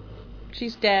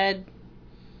 she's dead.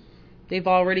 They've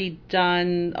already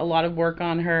done a lot of work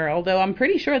on her, although I'm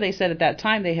pretty sure they said at that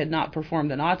time they had not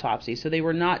performed an autopsy, so they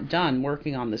were not done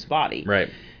working on this body. Right.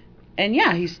 And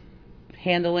yeah, he's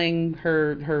handling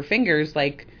her fingers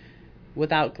like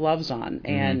without gloves on,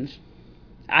 and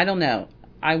I don't know.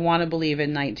 I want to believe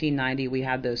in 1990 we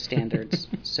had those standards,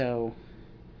 so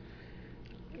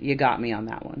you got me on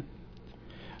that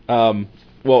one.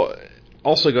 Well,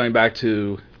 also going back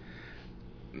to,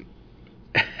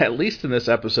 at least in this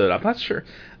episode, I'm not sure,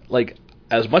 like,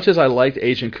 as much as I liked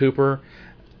Agent Cooper,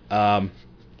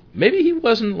 maybe he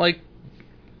wasn't, like,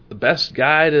 the best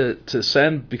guy to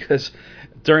send, because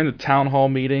during the town hall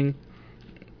meeting,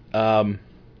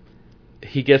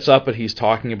 he gets up and he's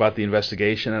talking about the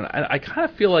investigation, and I kind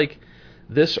of feel like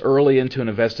this early into an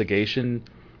investigation,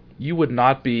 you would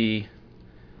not be,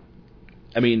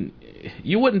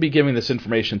 you wouldn't be giving this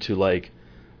information to, like,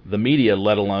 the media,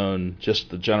 let alone just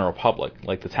the general public,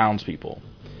 like the townspeople.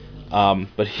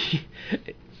 But he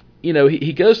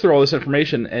goes through all this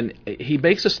information, and he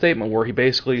makes a statement where he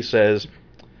basically says,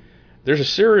 there's a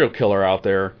serial killer out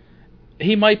there.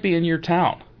 He might be in your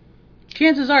town.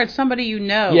 Chances are it's somebody you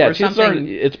know. Yeah, or chances something.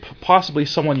 are it's possibly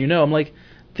someone you know. I'm like,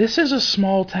 this is a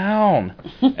small town.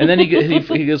 And then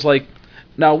he goes like,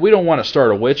 now we don't want to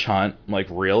start a witch hunt. I'm like,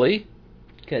 really?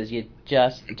 Because you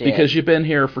just did. Because you've been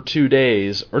here for 2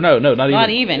 days. Or no, not even. Not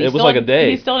even. It was like a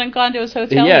day. He still hadn't gone to his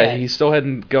hotel yet. yet. He still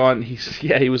hadn't gone.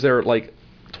 He was there like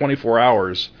 24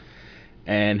 hours.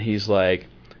 And he's like,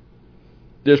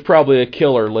 there's probably a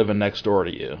killer living next door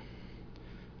to you.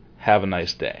 Have a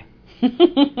nice day. Which way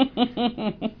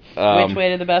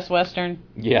to the Best Western?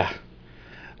 Yeah.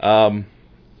 I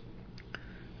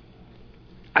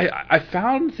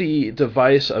found the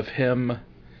device of him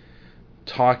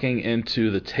talking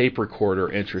into the tape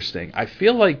recorder interesting. I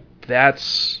feel like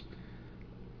that's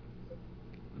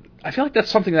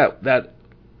something that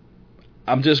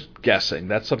I'm just guessing.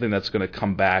 That's something that's going to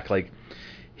come back. Like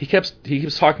he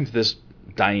keeps talking to this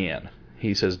Diane.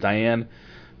 He says, Diane,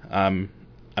 I'm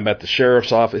at the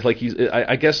sheriff's office. Like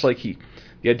I guess like the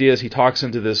idea is he talks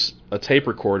into a tape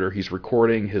recorder. He's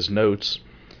recording his notes,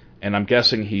 and I'm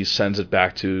guessing he sends it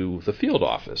back to the field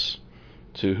office,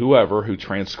 to whoever who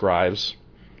transcribes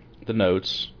the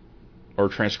notes or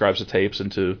transcribes the tapes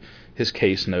into his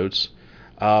case notes.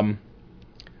 But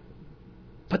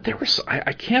there was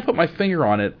I can't put my finger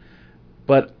on it,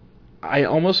 but I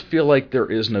almost feel like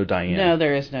there is no Diane. No,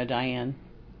 there is no Diane.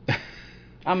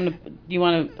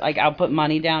 I'll put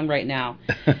money down right now.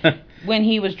 When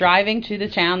he was driving to the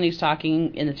town, he's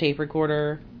talking in the tape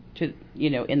recorder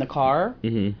in the car.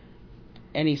 Mm-hmm.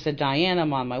 And he said, Diane,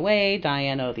 I'm on my way.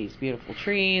 Diane, oh, these beautiful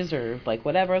trees, or like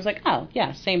whatever. I was like, oh,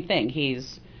 yeah, same thing.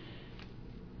 He's,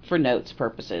 for notes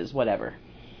purposes, whatever.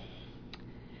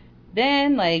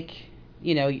 Then,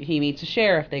 he meets a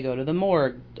sheriff. They go to the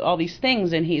morgue, all these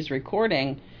things, and he's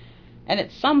recording. And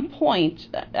at some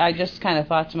point, I just kind of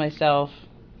thought to myself,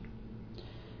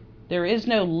 there is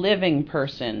no living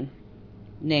person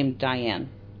named Diane.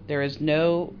 There is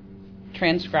no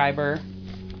transcriber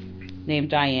named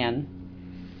Diane.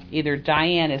 Either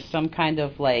Diane is some kind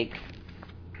of I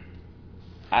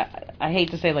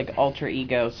hate to say alter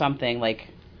ego, something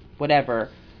whatever,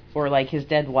 or his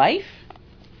dead wife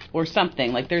or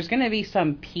something. There's going to be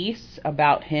some piece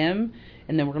about him,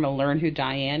 and then we're going to learn who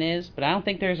Diane is, but I don't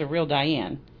think there's a real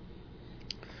Diane.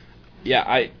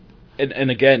 Yeah,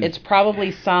 and again, it's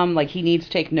probably some he needs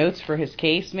to take notes for his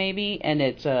case maybe, and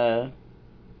it's some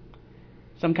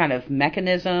kind of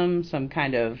mechanism, some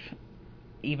kind of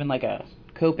even a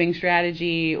coping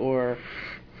strategy, or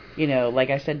like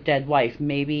I said, dead wife.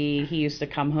 Maybe he used to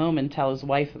come home and tell his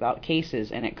wife about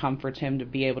cases, and it comforts him to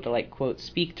be able to quote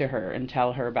speak to her and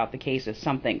tell her about the cases,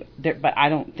 something there, but I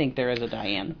don't think there is a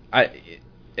Diane.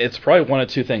 It's probably one of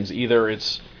two things. Either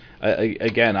it's I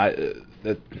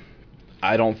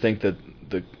don't think that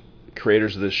the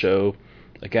creators of this show,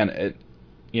 again,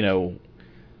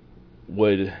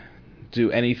 would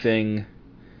do anything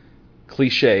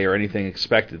cliche or anything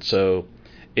expected. So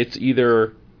it's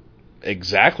either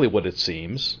exactly what it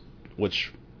seems,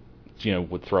 which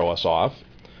would throw us off,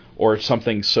 or it's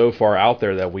something so far out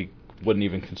there that we wouldn't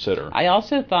even consider. I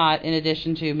also thought, in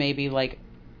addition to maybe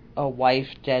a wife,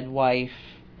 dead wife,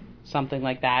 something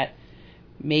like that,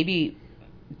 maybe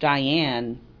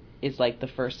Diane is the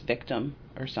first victim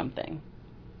or something.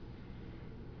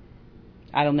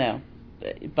 I don't know.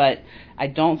 But I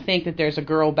don't think that there's a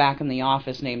girl back in the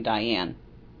office named Diane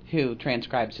who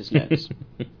transcribes his notes.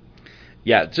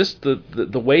 Yeah, just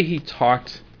the way he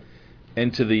talked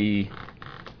into the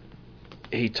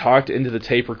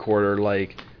tape recorder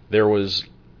like there was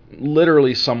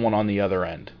literally someone on the other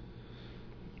end.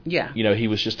 Yeah. You know, he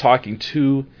was just talking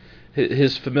to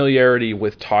his familiarity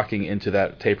with talking into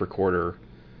that tape recorder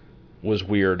was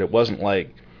weird. It wasn't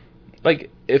like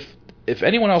if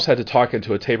anyone else had to talk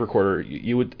into a tape recorder,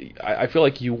 you would. I feel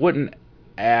like you wouldn't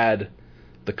add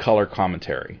the color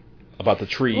commentary about the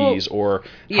trees or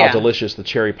how delicious the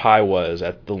cherry pie was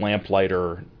at the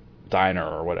Lamplighter Diner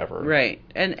or whatever. Right,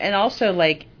 and also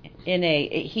like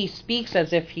he speaks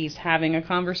as if he's having a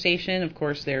conversation. Of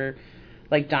course,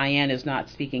 like Diane is not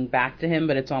speaking back to him,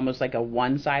 but it's almost like a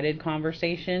one-sided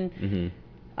conversation.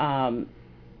 Mm-hmm.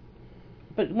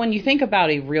 But when you think about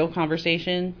a real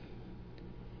conversation,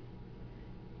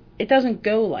 it doesn't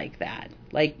go like that.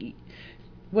 Like,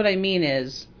 what I mean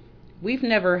is, we've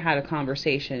never had a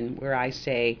conversation where I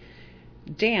say,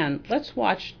 Dan, let's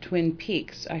watch Twin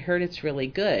Peaks. I heard it's really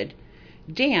good.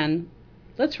 Dan,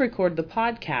 let's record the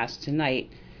podcast tonight.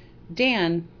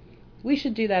 Dan, we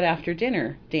should do that after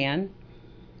dinner, Dan.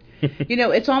 You know,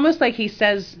 it's almost like he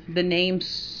says the name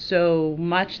so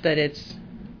much that it's,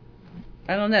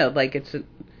 I don't know, like it's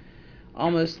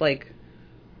almost like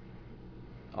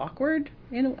awkward.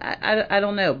 You know, I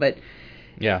don't know, but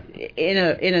yeah, in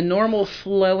a normal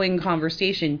flowing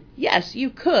conversation, yes, you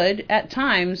could at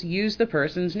times use the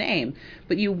person's name,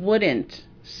 but you wouldn't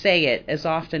say it as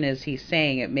often as he's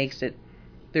saying it. Makes it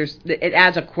it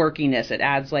adds a quirkiness. It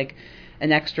adds like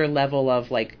an extra level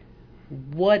of like,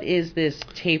 what is this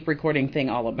tape recording thing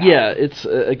all about? Yeah, it's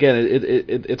again,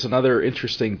 it's another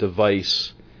interesting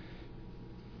device.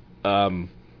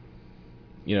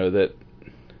 You know, that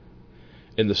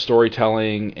in the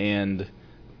storytelling and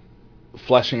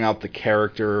fleshing out the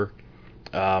character,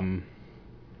 you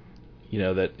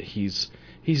know, that he's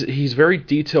very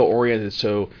detail oriented.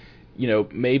 So, you know,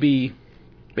 maybe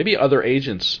other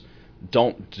agents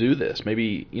don't do this.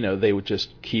 Maybe, you know, they would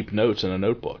just keep notes in a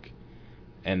notebook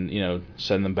and, you know,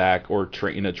 send them back or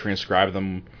transcribe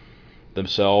them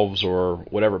themselves or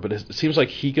whatever. But it seems like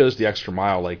he goes the extra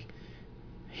mile. Like,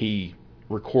 he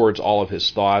records all of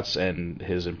his thoughts and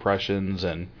his impressions,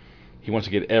 and he wants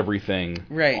to get everything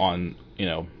right on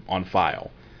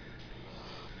file.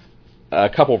 A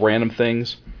couple of random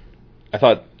things. I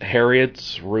thought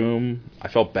Harriet's room, I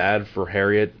felt bad for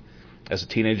Harriet. As a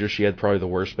teenager, she had probably the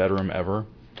worst bedroom ever.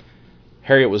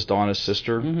 Harriet was Donna's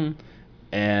sister, mm-hmm.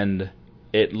 and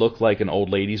it looked like an old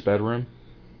lady's bedroom.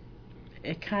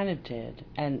 It kind of did,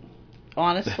 and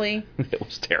honestly, it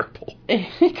was terrible.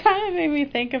 It kind of made me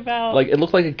think about, like, it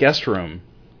looked like a guest room.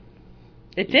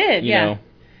 It did, you know?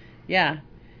 Yeah.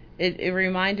 It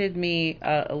reminded me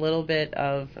a little bit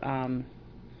of,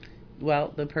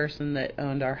 the person that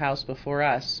owned our house before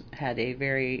us had a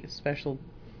very special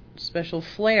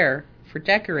flair for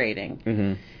decorating,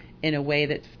 mm-hmm. in a way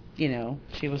that, you know,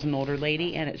 she was an older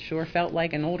lady, and it sure felt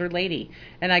like an older lady.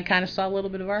 And I kind of saw a little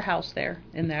bit of our house there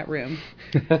in that room.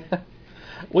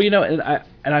 Well, you know,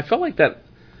 and I felt like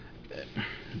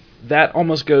that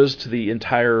almost goes to the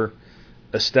entire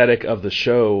aesthetic of the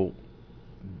show.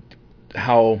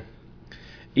 How,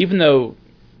 even though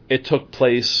it took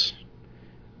place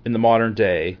in the modern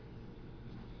day,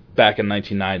 back in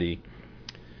 1990,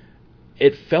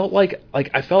 it felt like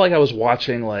I felt like I was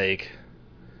watching like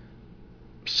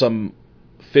some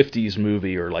 50s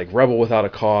movie or like Rebel Without a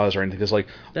Cause or anything. Because like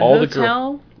all the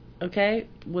girls. Okay,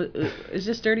 is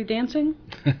this Dirty Dancing?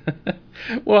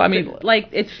 Well, I mean, like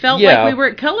it felt like we were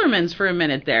at Kellerman's for a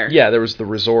minute there. Yeah, there was the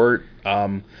resort,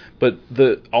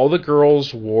 but all the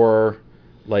girls wore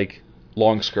like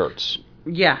long skirts.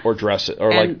 Yeah. Or dresses,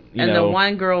 or and the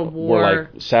one girl wore like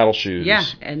saddle shoes. Yeah,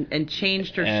 and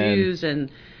changed her shoes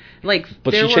and like.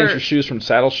 But she changed her shoes from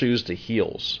saddle shoes to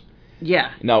heels.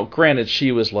 Yeah. Now, granted,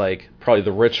 she was like probably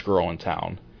the rich girl in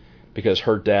town because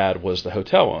her dad was the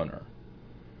hotel owner.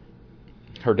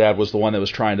 Her dad was the one that was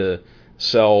trying to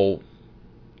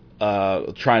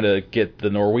get the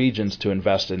Norwegians to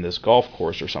invest in this golf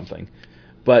course or something.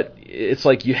 But it's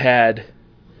like you had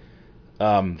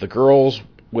the girls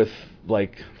with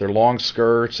like their long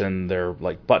skirts and their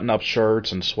like button-up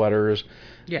shirts and sweaters.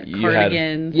 Yeah,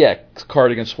 cardigan.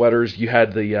 Cardigan sweaters. You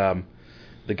had the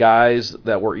guys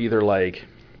that were either like,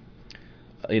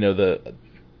 you know, the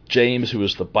James, who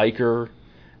was the biker,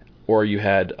 or you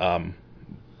had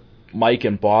Mike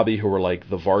and Bobby, who were like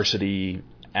the varsity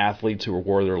athletes who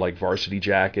wore their like varsity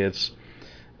jackets.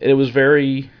 It was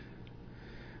very,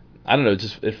 I don't know,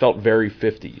 it felt very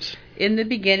 50s. In the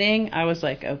beginning, I was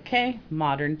like, okay,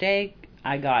 modern day,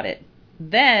 I got it.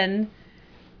 Then,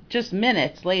 just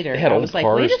minutes later, I was like,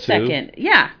 wait a second.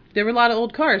 Yeah, there were a lot of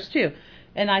old cars too.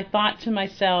 And I thought to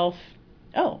myself,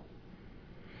 oh,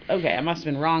 okay, I must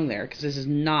have been wrong there, because this is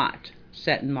not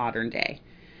set in modern day.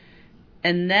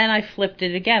 And then I flipped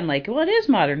it again, like, well, it is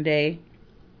modern day.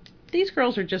 These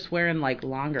girls are just wearing, like,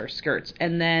 longer skirts.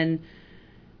 And then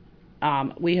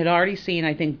we had already seen,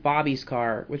 I think, Bobby's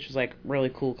car, which was, like, a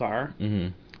really cool car. Mm-hmm.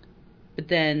 But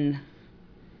then,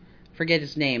 forget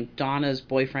his name, Donna's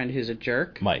boyfriend, who's a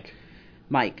jerk.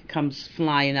 Mike comes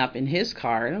flying up in his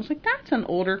car, and I was like, that's an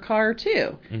older car,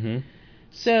 too. Mm-hmm.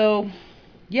 So,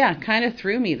 yeah, kind of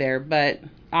threw me there, but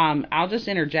I'll just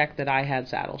interject that I had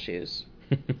saddle shoes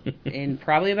in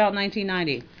probably about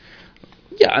 1990.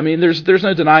 Yeah, I mean, there's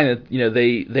no denying that, you know,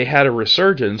 they had a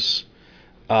resurgence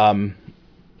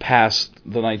past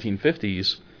the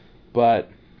 1950s, but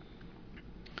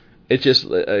it just,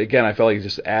 again, I felt like it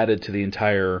just added to the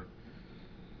entire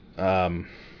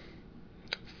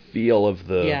feel of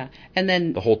the and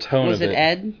then the whole tone was of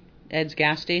it Ed's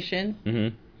gas station?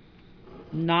 Mm-hmm.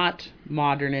 Not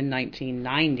modern in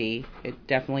 1990. It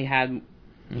definitely had,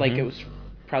 like, it was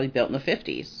probably built in the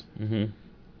 50s. Mm-hmm.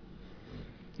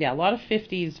 Yeah, a lot of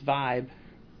 50s vibe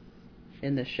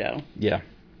in this show. Yeah.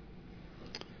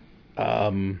 Oh,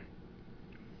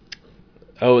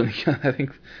 and I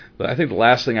think the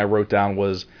last thing I wrote down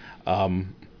was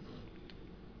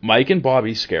Mike and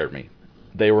Bobby scared me.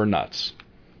 They were nuts.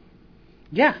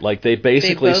 Yeah. Like, they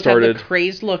basically they both started have a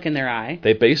crazed look in their eye.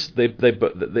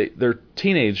 They're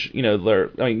teenage, you know,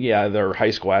 they're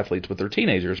high school athletes, but they're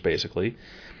teenagers basically.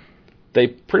 They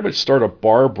pretty much start a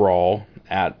bar brawl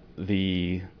at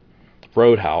the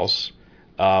Roadhouse.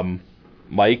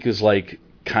 Mike is, like,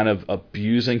 kind of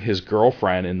abusing his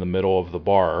girlfriend in the middle of the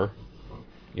bar.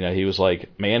 You know, he was, like,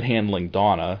 manhandling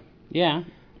Donna. Yeah.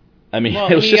 I mean, well,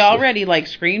 it was he already, like,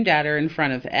 screamed at her in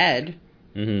front of Ed.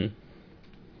 Mm-hmm.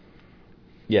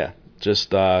 Yeah,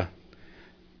 just, yeah,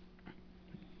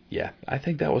 I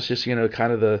think that was just, you know,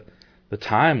 kind of the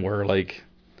time where, like,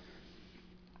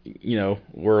 you know,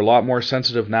 we're a lot more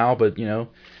sensitive now, but, you know,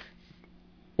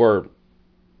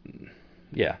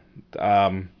 yeah,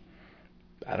 I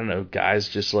don't know, guys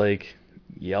just, like,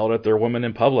 yelled at their women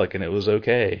in public and it was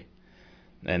okay.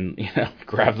 And, you know,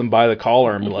 grab them by the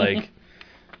collar and be like,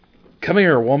 come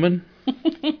here, woman.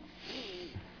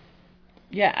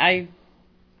 Yeah,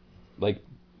 like,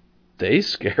 they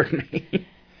scared me.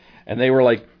 And they were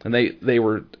like, and they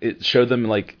were, it showed them,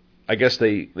 like, I guess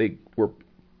they were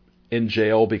in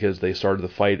jail because they started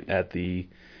the fight at the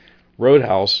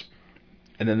Roadhouse,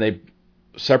 and then they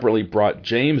separately brought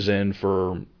James in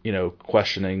for, you know,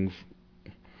 questioning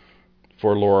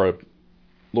for Laura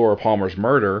Palmer's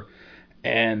murder,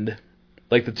 and,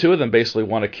 like, the two of them basically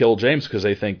want to kill James because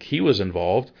they think he was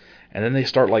involved, and then they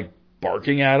start, like,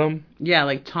 barking at him. Yeah,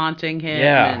 like taunting him.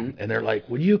 Yeah, and they're like,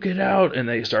 "Will you get out?" And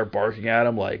they start barking at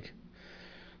him. Like,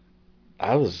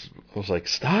 I was like,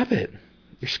 "Stop it!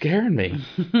 You're scaring me."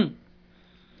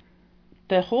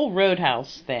 The whole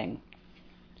Roadhouse thing.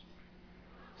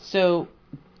 So,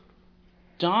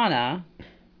 Donna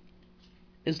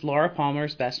is Laura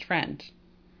Palmer's best friend.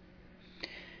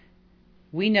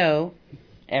 We know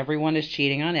everyone is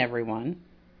cheating on everyone.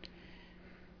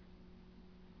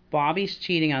 Bobby's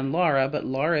cheating on Laura, but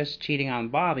Laura's cheating on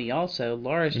Bobby also.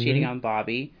 Laura's cheating on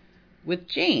Bobby with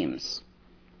James.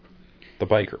 The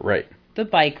biker, right. The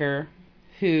biker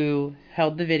who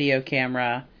held the video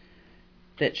camera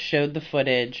that showed the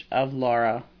footage of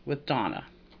Laura with Donna.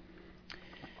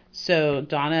 So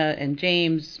Donna and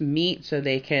James meet so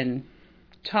they can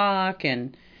talk,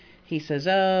 and he says,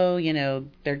 oh, you know,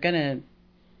 they're gonna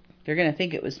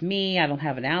think it was me. I don't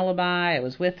have an alibi. I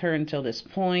was with her until this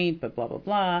point, but blah, blah,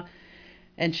 blah.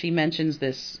 And she mentions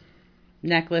this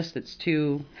necklace that's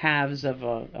two halves of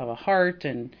a heart,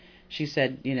 and she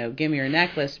said, you know, give me your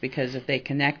necklace, because if they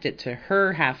connect it to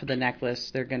her half of the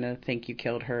necklace, they're going to think you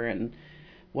killed her and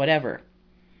whatever.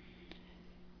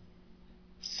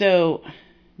 So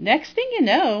next thing you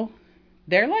know,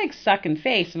 they're like sucking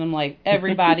face, and I'm like,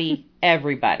 everybody,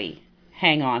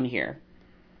 hang on here.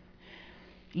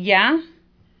 Yeah,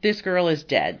 this girl is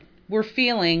dead. We're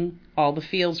feeling all the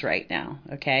feels right now,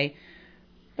 okay?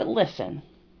 But listen,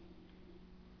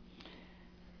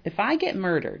 if I get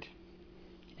murdered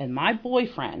and my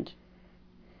boyfriend,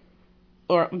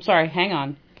 or I'm sorry, hang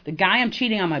on, the guy I'm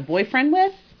cheating on my boyfriend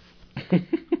with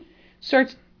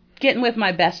starts getting with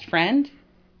my best friend,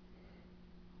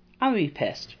 I'm going to be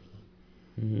pissed.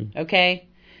 Mm-hmm. Okay?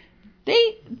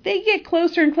 They get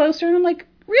closer and closer, and I'm like,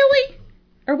 really?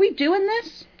 Are we doing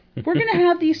this? We're going to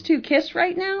have these two kiss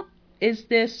right now? Is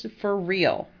this for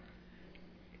real?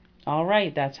 All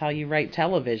right, that's how you write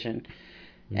television.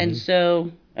 Mm-hmm. And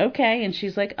so, okay, and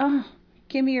she's like, oh,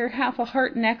 give me your half a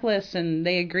heart necklace, and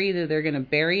they agree that they're going to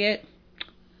bury it.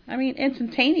 I mean,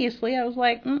 instantaneously, I was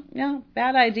like, yeah,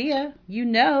 bad idea. You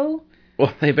know.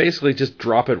 Well, they basically just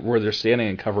drop it where they're standing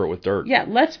and cover it with dirt. Yeah,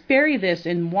 let's bury this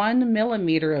in 1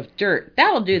 millimeter of dirt.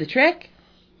 That'll do the trick.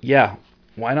 Yeah.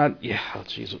 Why not? Yeah. Oh,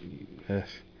 jeez.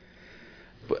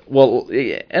 But, well,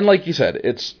 and like you said,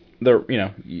 it's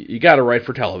you got to write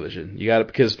for television. You got to,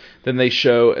 because then they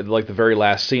show, like, the very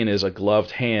last scene is a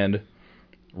gloved hand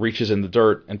reaches in the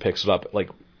dirt and picks it up, like,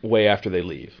 way after they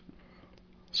leave.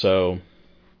 So,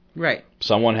 right.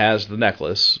 Someone has the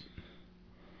necklace.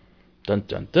 Dun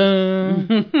dun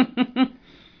dun.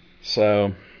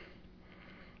 So,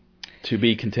 to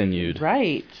be continued.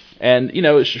 Right. And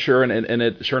sure, and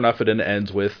it sure enough, it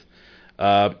ends with,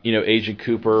 Agent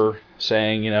Cooper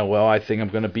saying, well, I think I'm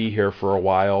going to be here for a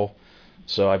while,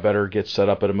 so I better get set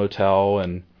up at a motel,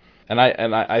 and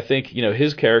I think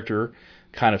his character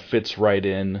kind of fits right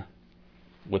in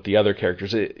with the other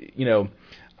characters.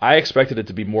 I expected it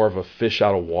to be more of a fish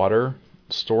out of water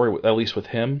story, at least with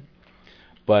him,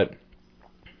 but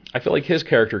I feel like his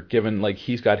character, given like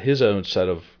he's got his own set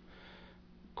of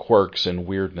quirks and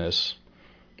weirdness,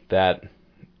 that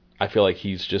I feel like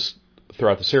he's just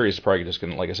throughout the series probably just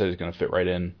gonna, like I said, he's gonna fit right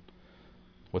in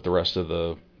with the rest of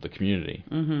the community.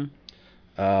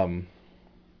 Mm-hmm.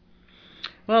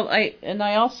 Well,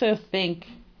 I also think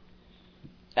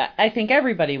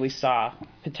everybody we saw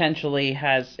potentially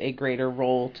has a greater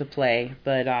role to play,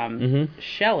 but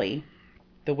Shelley,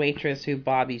 the waitress who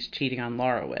Bobby's cheating on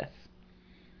Laura with.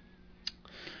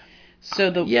 So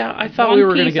I thought we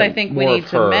were going to get I think we need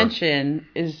to mention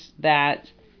is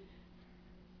that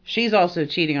she's also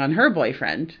cheating on her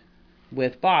boyfriend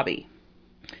with Bobby.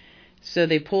 So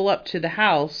they pull up to the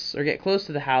house or get close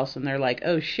to the house, and they're like,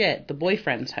 "Oh shit, the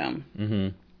boyfriend's home." Mm-hmm.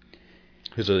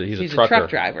 He's a truck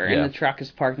driver, and the truck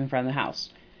is parked in front of the house.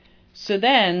 So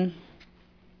then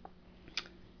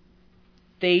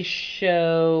they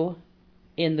show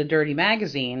in the Dirty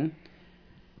Magazine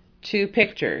 2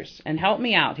 pictures, and help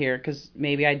me out here because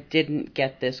maybe I didn't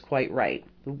get this quite right.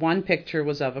 The one picture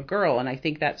was of a girl, and I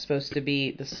think that's supposed to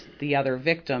be the other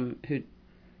victim who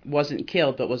wasn't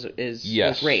killed but was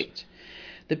raped.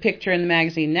 The picture in the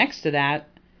magazine next to that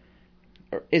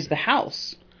is the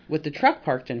house with the truck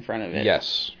parked in front of it.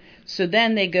 Yes. So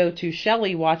then they go to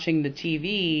Shelley watching the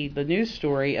TV, the news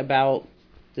story about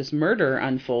this murder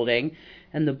unfolding,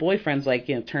 and the boyfriend's like,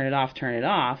 turn it off, turn it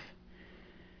off.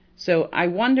 So I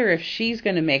wonder if she's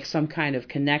going to make some kind of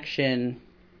connection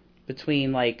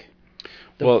between, like,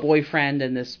 the boyfriend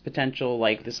and this potential,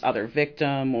 like, this other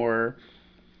victim, or...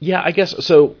 Yeah, I guess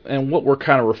so. And what we're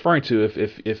kind of referring to,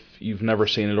 if you've never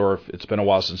seen it or if it's been a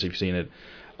while since you've seen it,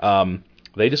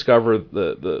 they discover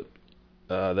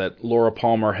that Laura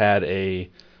Palmer had a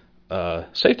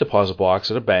safe deposit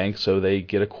box at a bank. So they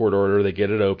get a court order, they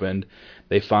get it opened,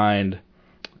 they find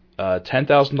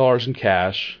 $10,000 in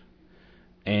cash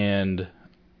and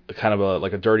kind of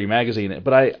like a dirty magazine.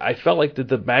 But I felt like, did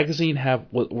the magazine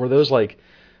were those like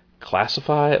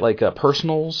classified, like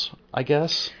personals, I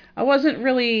guess? I wasn't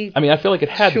really. I mean, I feel like it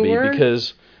had to be,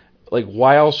 because, like,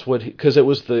 why else would? Because it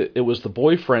was the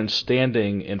boyfriend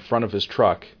standing in front of his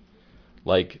truck,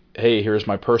 like, hey, here's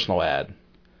my personal ad.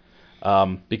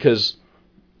 Because,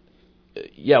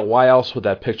 yeah, why else would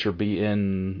that picture be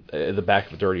in the back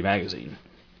of a dirty magazine?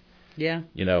 Yeah.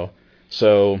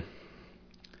 So.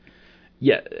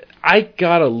 Yeah, I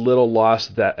got a little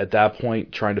lost at that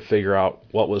point trying to figure out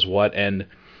what was what, and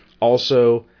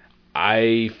also.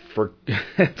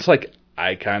 It's like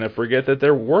I kind of forget that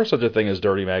there were such a thing as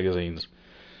dirty magazines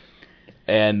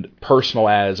and personal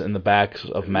ads in the backs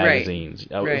of magazines.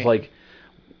 Right. I was like,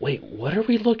 wait, what are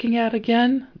we looking at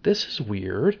again? This is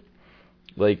weird.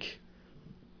 Like,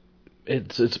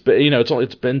 it's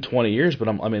been 20 years, but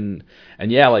and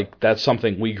yeah, like, that's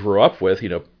something we grew up with,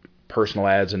 personal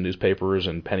ads in newspapers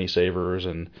and penny savers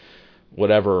and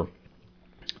whatever.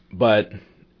 But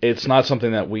it's not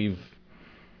something that we've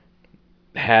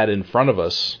had in front of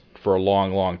us for a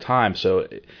long, long time. So,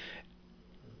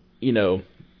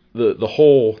 the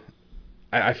whole,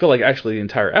 I feel like actually the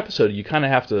entire episode, you kind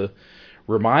of have to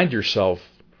remind yourself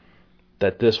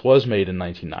that this was made in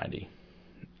 1990.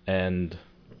 And,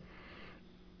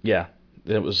 yeah,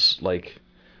 it was like,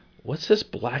 what's this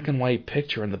black and white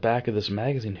picture in the back of this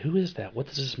magazine? Who is that? What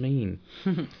does this mean?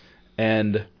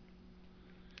 And,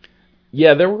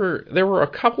 yeah, there were a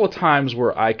couple of times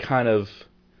where I kind of,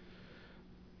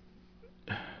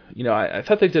 I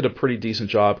thought they did a pretty decent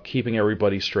job keeping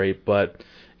everybody straight, but,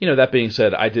 that being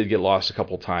said, I did get lost a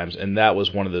couple of times, and that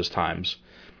was one of those times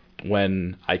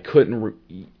when I couldn't,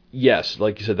 yes,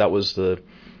 like you said, that was the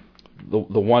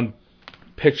one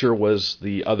picture was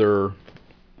the other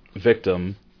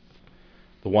victim,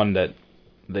 the one that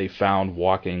they found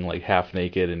walking like half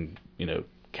naked and,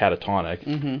 catatonic.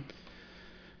 Mm-hmm.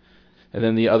 And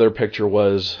then the other picture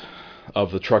was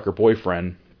of the trucker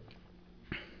boyfriend.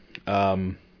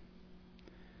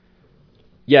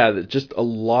 Just a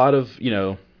lot of,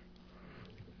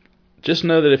 just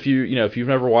know that if you've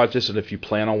never watched this and if you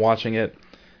plan on watching it,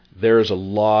 there's a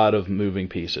lot of moving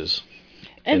pieces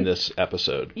in this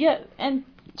episode. Yeah, and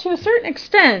to a certain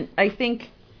extent, I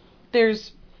think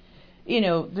there's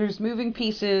moving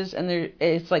pieces, and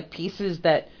it's like pieces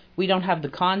that we don't have the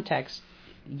context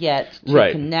yet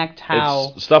to connect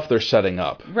how... It's stuff they're setting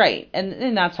up. Right,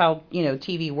 and that's how,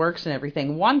 TV works and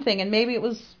everything. One thing, and maybe it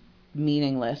was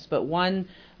meaningless, but one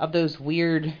of those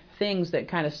weird things that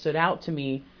kind of stood out to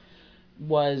me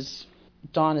was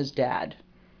Donna's dad.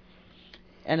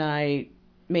 And I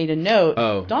made a note,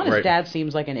 Donna's dad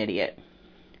seems like an idiot.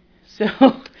 So...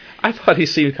 I thought he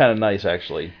seemed kind of nice,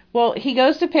 actually. Well, he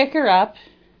goes to pick her up,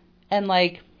 and,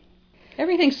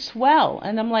 everything's swell.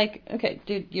 And I'm like, okay,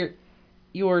 dude,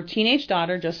 your teenage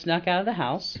daughter just snuck out of the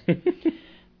house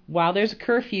while there's a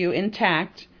curfew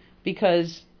intact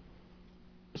because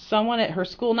someone at her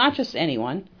school, not just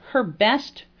anyone, her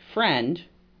best friend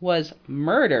was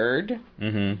murdered.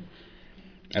 Mm-hmm.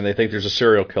 And they think there's a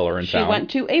serial killer in town. She went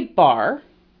to a bar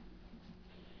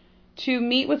to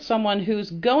meet with someone who's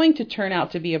going to turn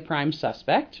out to be a prime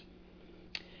suspect.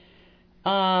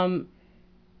 And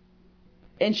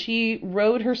she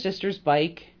rode her sister's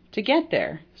bike to get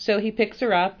there. So he picks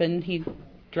her up and he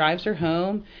drives her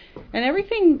home. And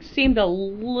everything seemed a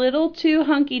little too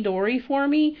hunky-dory for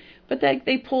me. But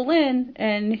they pull in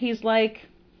and he's like,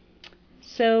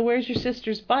 so where's your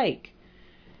sister's bike?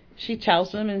 She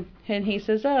tells him and he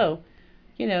says,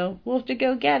 we'll have to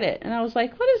go get it. And I was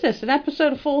like, what is this, an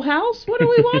episode of Full House? What are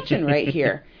we watching right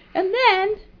here? And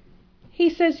then he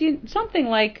says something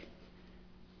like,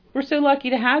 we're so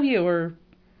lucky to have you, or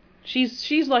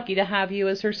she's lucky to have you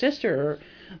as her sister,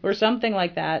 or something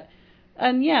like that.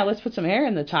 And yeah, let's put some air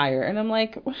in the tire. And I'm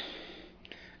like,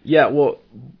 yeah, well,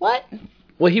 what?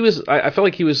 Well, I felt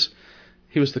like he was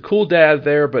the cool dad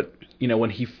there, but when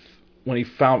he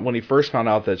first found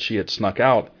out that she had snuck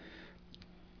out,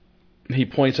 he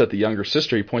points at the younger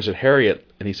sister, he points at Harriet,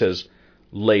 and he says,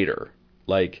 later.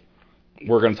 Like,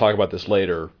 we're going to talk about this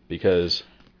later, because...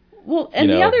 Well, and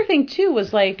the other thing, too,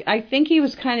 was, I think he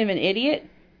was kind of an idiot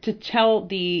to tell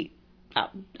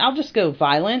I'll just go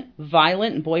violent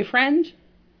boyfriend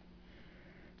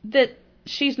that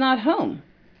she's not home.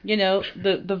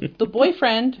 The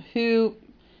boyfriend who,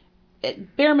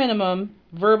 at bare minimum,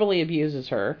 verbally abuses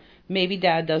her. Maybe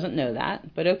dad doesn't know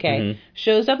that, but okay. Mm-hmm.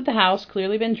 Shows up at the house,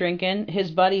 clearly been drinking.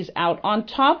 His buddy's out on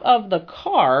top of the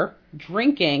car,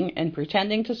 drinking and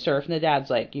pretending to surf. And the dad's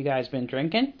like, you guys been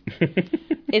drinking?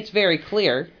 It's very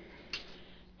clear.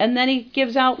 And then he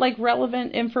gives out,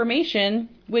 relevant information,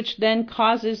 which then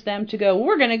causes them to go,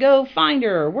 we're going to go find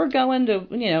her. We're going to,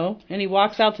 and he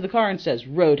walks out to the car and says,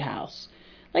 Roadhouse.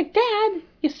 Like, Dad,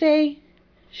 you say,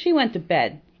 she went to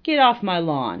bed. Get off my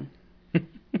lawn.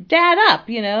 Dad up,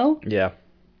 Yeah.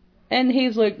 And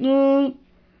he's like, no,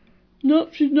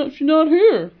 she's not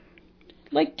here.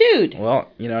 Like, dude. Well,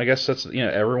 I guess that's,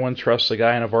 everyone trusts a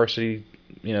guy in a varsity,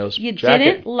 You jacket.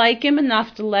 didn't like him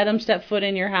enough to let him step foot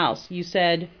in your house. You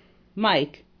said,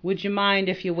 Mike, would you mind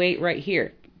if you wait right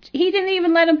here? He didn't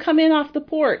even let him come in off the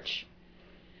porch.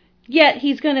 Yet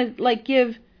he's going to,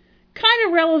 give kind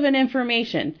of relevant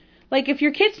information. Like, if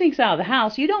your kid sneaks out of the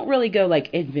house, you don't really go,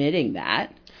 admitting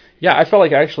that. Yeah, I felt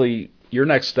like actually your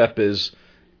next step is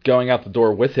going out the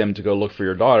door with him to go look for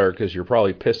your daughter, because you're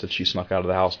probably pissed that she snuck out of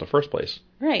the house in the first place.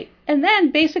 Right. And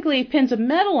then basically pins a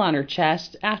medal on her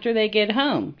chest after they get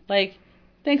home. Like,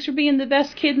 thanks for being the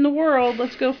best kid in the world.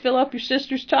 Let's go fill up your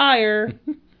sister's tire.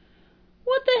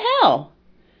 What the hell?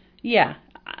 Yeah.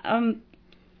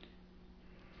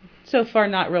 So far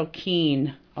not real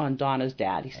keen on Donna's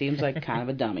dad. He seems like kind of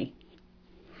a dummy.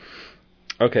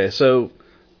 Okay, so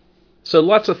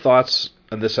lots of thoughts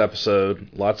on this episode,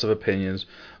 lots of opinions.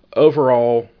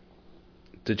 Overall,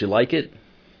 did you like it?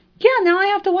 Yeah, now I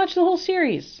have to watch the whole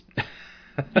series.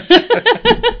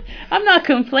 I'm not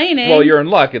complaining. Well, you're in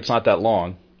luck. It's not that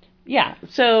long. Yeah,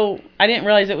 so I didn't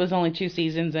realize it was only 2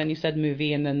 seasons, and you said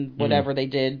movie, and then whatever they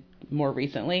did more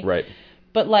recently. Right.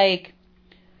 But,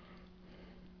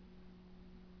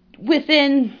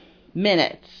 within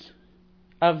minutes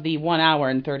of the 1 hour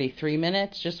and 33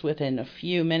 minutes, just within a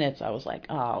few minutes, I was like,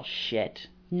 oh, shit.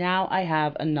 Now I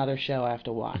have another show I have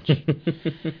to watch.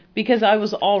 Because I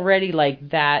was already,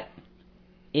 that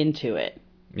into it.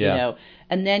 Yeah.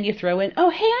 And then you throw in, oh,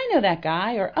 hey, I know that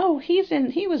guy, or, oh, he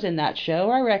was in that show,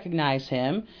 I recognize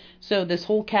him. So this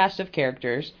whole cast of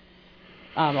characters.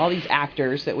 all these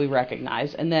actors that we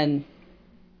recognize, and then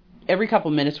every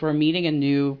couple minutes we're meeting a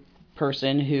new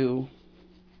person who,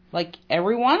 like,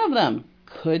 every one of them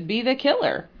could be the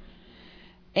killer.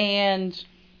 And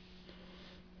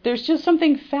there's just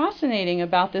something fascinating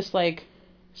about this, like,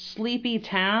 sleepy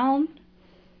town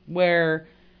where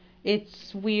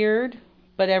it's weird,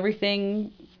 but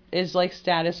everything is, like,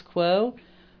 status quo.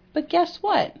 But guess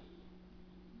what?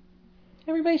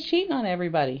 Everybody's cheating on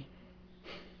everybody.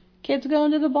 Kids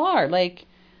going to the bar. Like,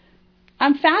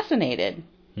 I'm fascinated.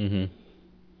 Mm-hmm.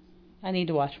 I need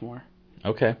to watch more.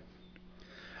 Okay.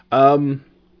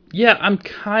 Yeah, I'm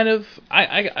kind of.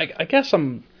 I guess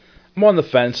I'm on the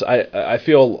fence. I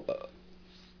feel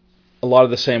a lot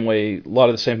of the same way, a lot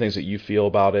of the same things that you feel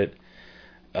about it.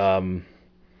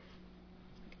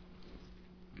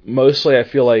 Mostly, I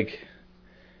feel like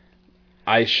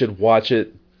I should watch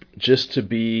it just to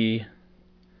be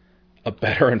a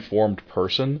better informed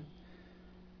person.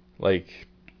 Like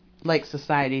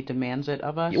society demands it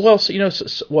of us.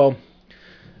 Well,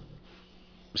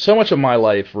 so much of my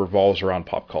life revolves around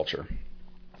pop culture,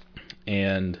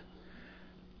 and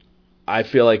I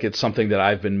feel like it's something that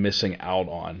I've been missing out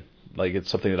on. Like,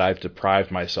 it's something that I've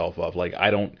deprived myself of. Like,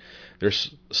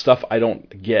 there's stuff I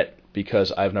don't get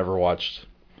because I've never watched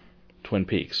Twin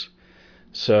Peaks.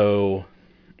 So,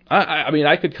 I mean,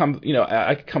 I could come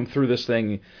through this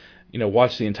thing,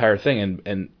 watch the entire thing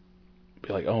and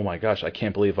be like, oh my gosh, I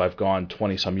can't believe I've gone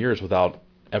 20 some years without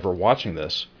ever watching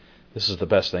this. This is the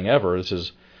best thing ever.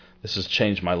 This has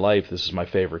changed my life. This is my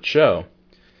favorite show.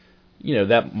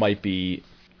 That might be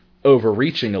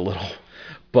overreaching a little,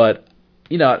 but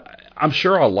I'm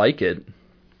sure I'll like it.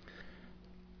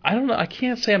 I don't know. I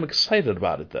can't say I'm excited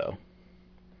about it though.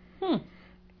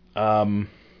 I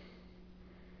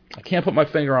can't put my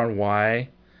finger on why.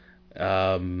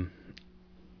 I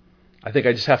think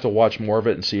I just have to watch more of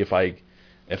it and see if I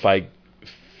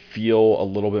feel a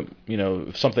little bit,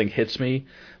 if something hits me.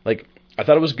 Like, I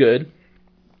thought it was good,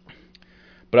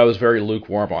 but I was very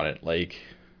lukewarm on it. Like,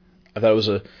 I thought it was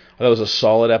a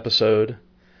solid episode.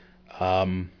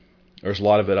 There's a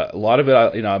lot of it,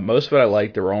 most of it I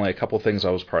liked. There were only a couple things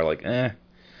I was probably like, eh.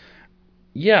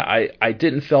 Yeah, I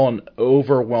didn't feel an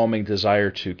overwhelming desire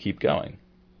to keep going.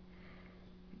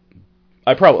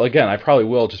 I probably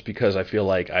will, just because I feel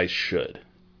like I should.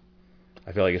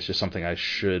 I feel like it's just something I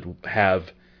should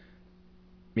have,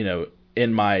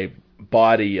 in my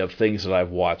body of things that I've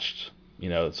watched,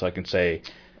 so I can say,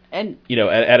 and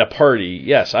at a party,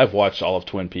 yes, I've watched all of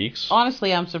Twin Peaks.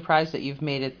 Honestly, I'm surprised that you've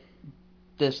made it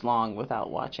this long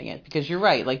without watching it, because you're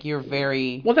right, like, you're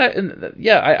very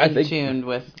I think tuned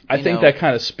with. I think that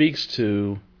kind of speaks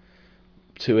to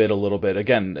it a little bit.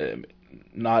 Again,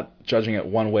 not judging it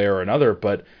one way or another,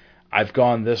 but I've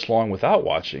gone this long without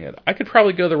watching it. I could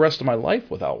probably go the rest of my life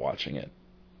without watching it,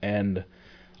 and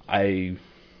I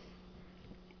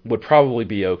would probably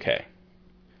be okay.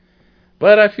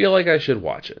 But I feel like I should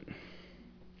watch it.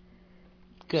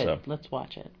 Good. So, let's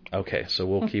watch it. Okay, so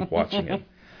we'll keep watching it.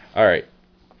 All right.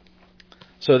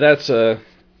 So that's a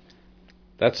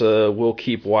we'll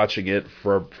keep watching it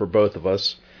for both of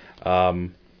us.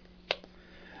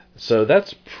 So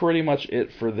that's pretty much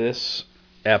it for this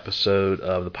episode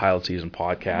of the Pilot Season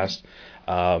Podcast.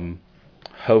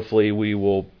 Hopefully we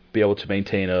will be able to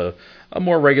maintain a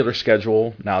more regular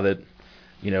schedule now that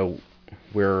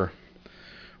we're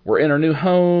in our new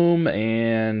home,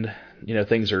 and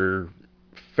things are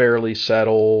fairly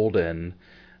settled, and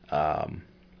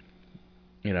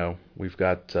we've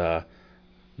got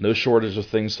no shortage of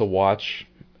things to watch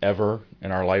ever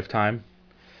in our lifetime.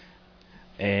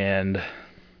 And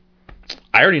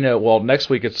I already know, well, next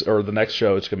week the next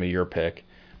show, it's going to be your pick.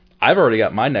 I've already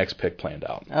got my next pick planned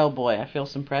out. Oh boy, I feel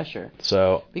some pressure.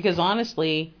 So, because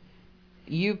honestly,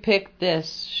 you picked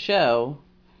this show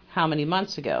how many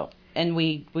months ago? And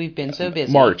we've been so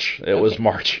busy. March. It was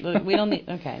March. We don't need.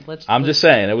 Okay, I'm just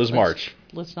saying, it was March.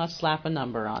 Let's not slap a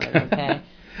number on it, okay?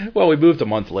 Well, we moved a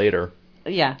month later.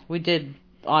 Yeah, we did.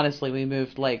 Honestly, we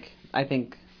moved, like, I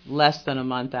think less than a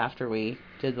month after we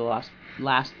did the last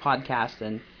podcast,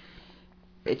 and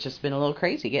it's just been a little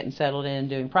crazy getting settled in and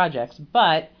doing projects.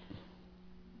 But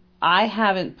I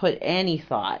haven't put any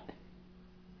thought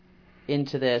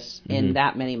into this in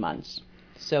that many months,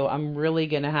 so I'm really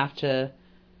gonna have to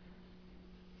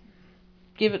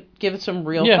give it some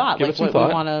real thought, like what we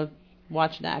want to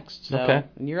watch next. So, okay.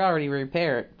 And you're already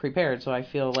prepared, so I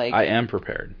feel like I am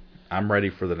prepared. I'm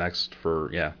ready for the next.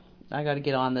 I got to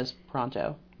get on this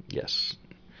pronto. Yes.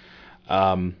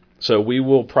 So we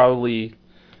will probably,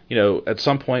 at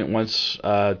some point, once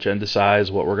Jen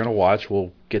decides what we're going to watch,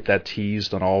 we'll get that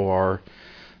teased on all of our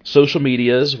social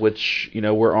medias, which,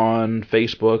 we're on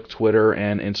Facebook, Twitter,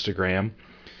 and Instagram.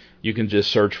 You can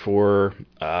just search for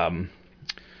Pilot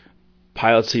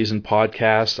Season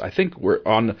Podcast. I think we're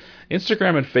on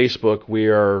Instagram and Facebook. We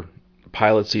are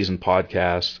Pilot Season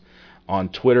Podcast. On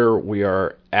Twitter, we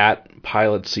are at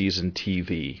Pilot Season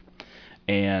TV.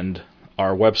 And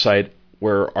our website,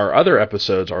 where our other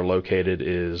episodes are located,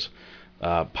 is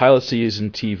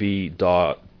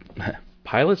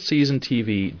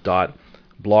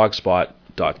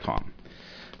pilotseasontv.blogspot.com.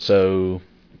 So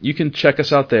you can check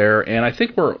us out there, and I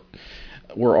think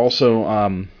we're also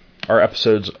our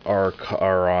episodes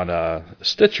are on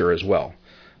Stitcher as well,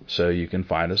 so you can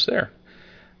find us there.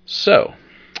 So,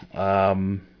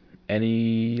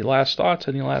 any last thoughts?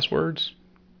 Any last words?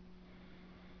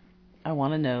 I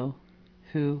want to know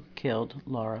who killed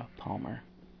Laura Palmer.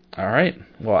 All right.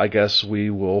 Well, I guess we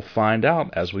will find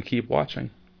out as we keep watching.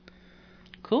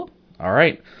 Cool. All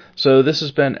right. So this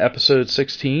has been episode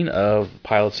 16 of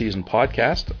Pilot Season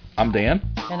Podcast. I'm Dan.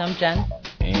 And I'm Jen.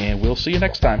 And we'll see you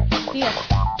next time. See ya.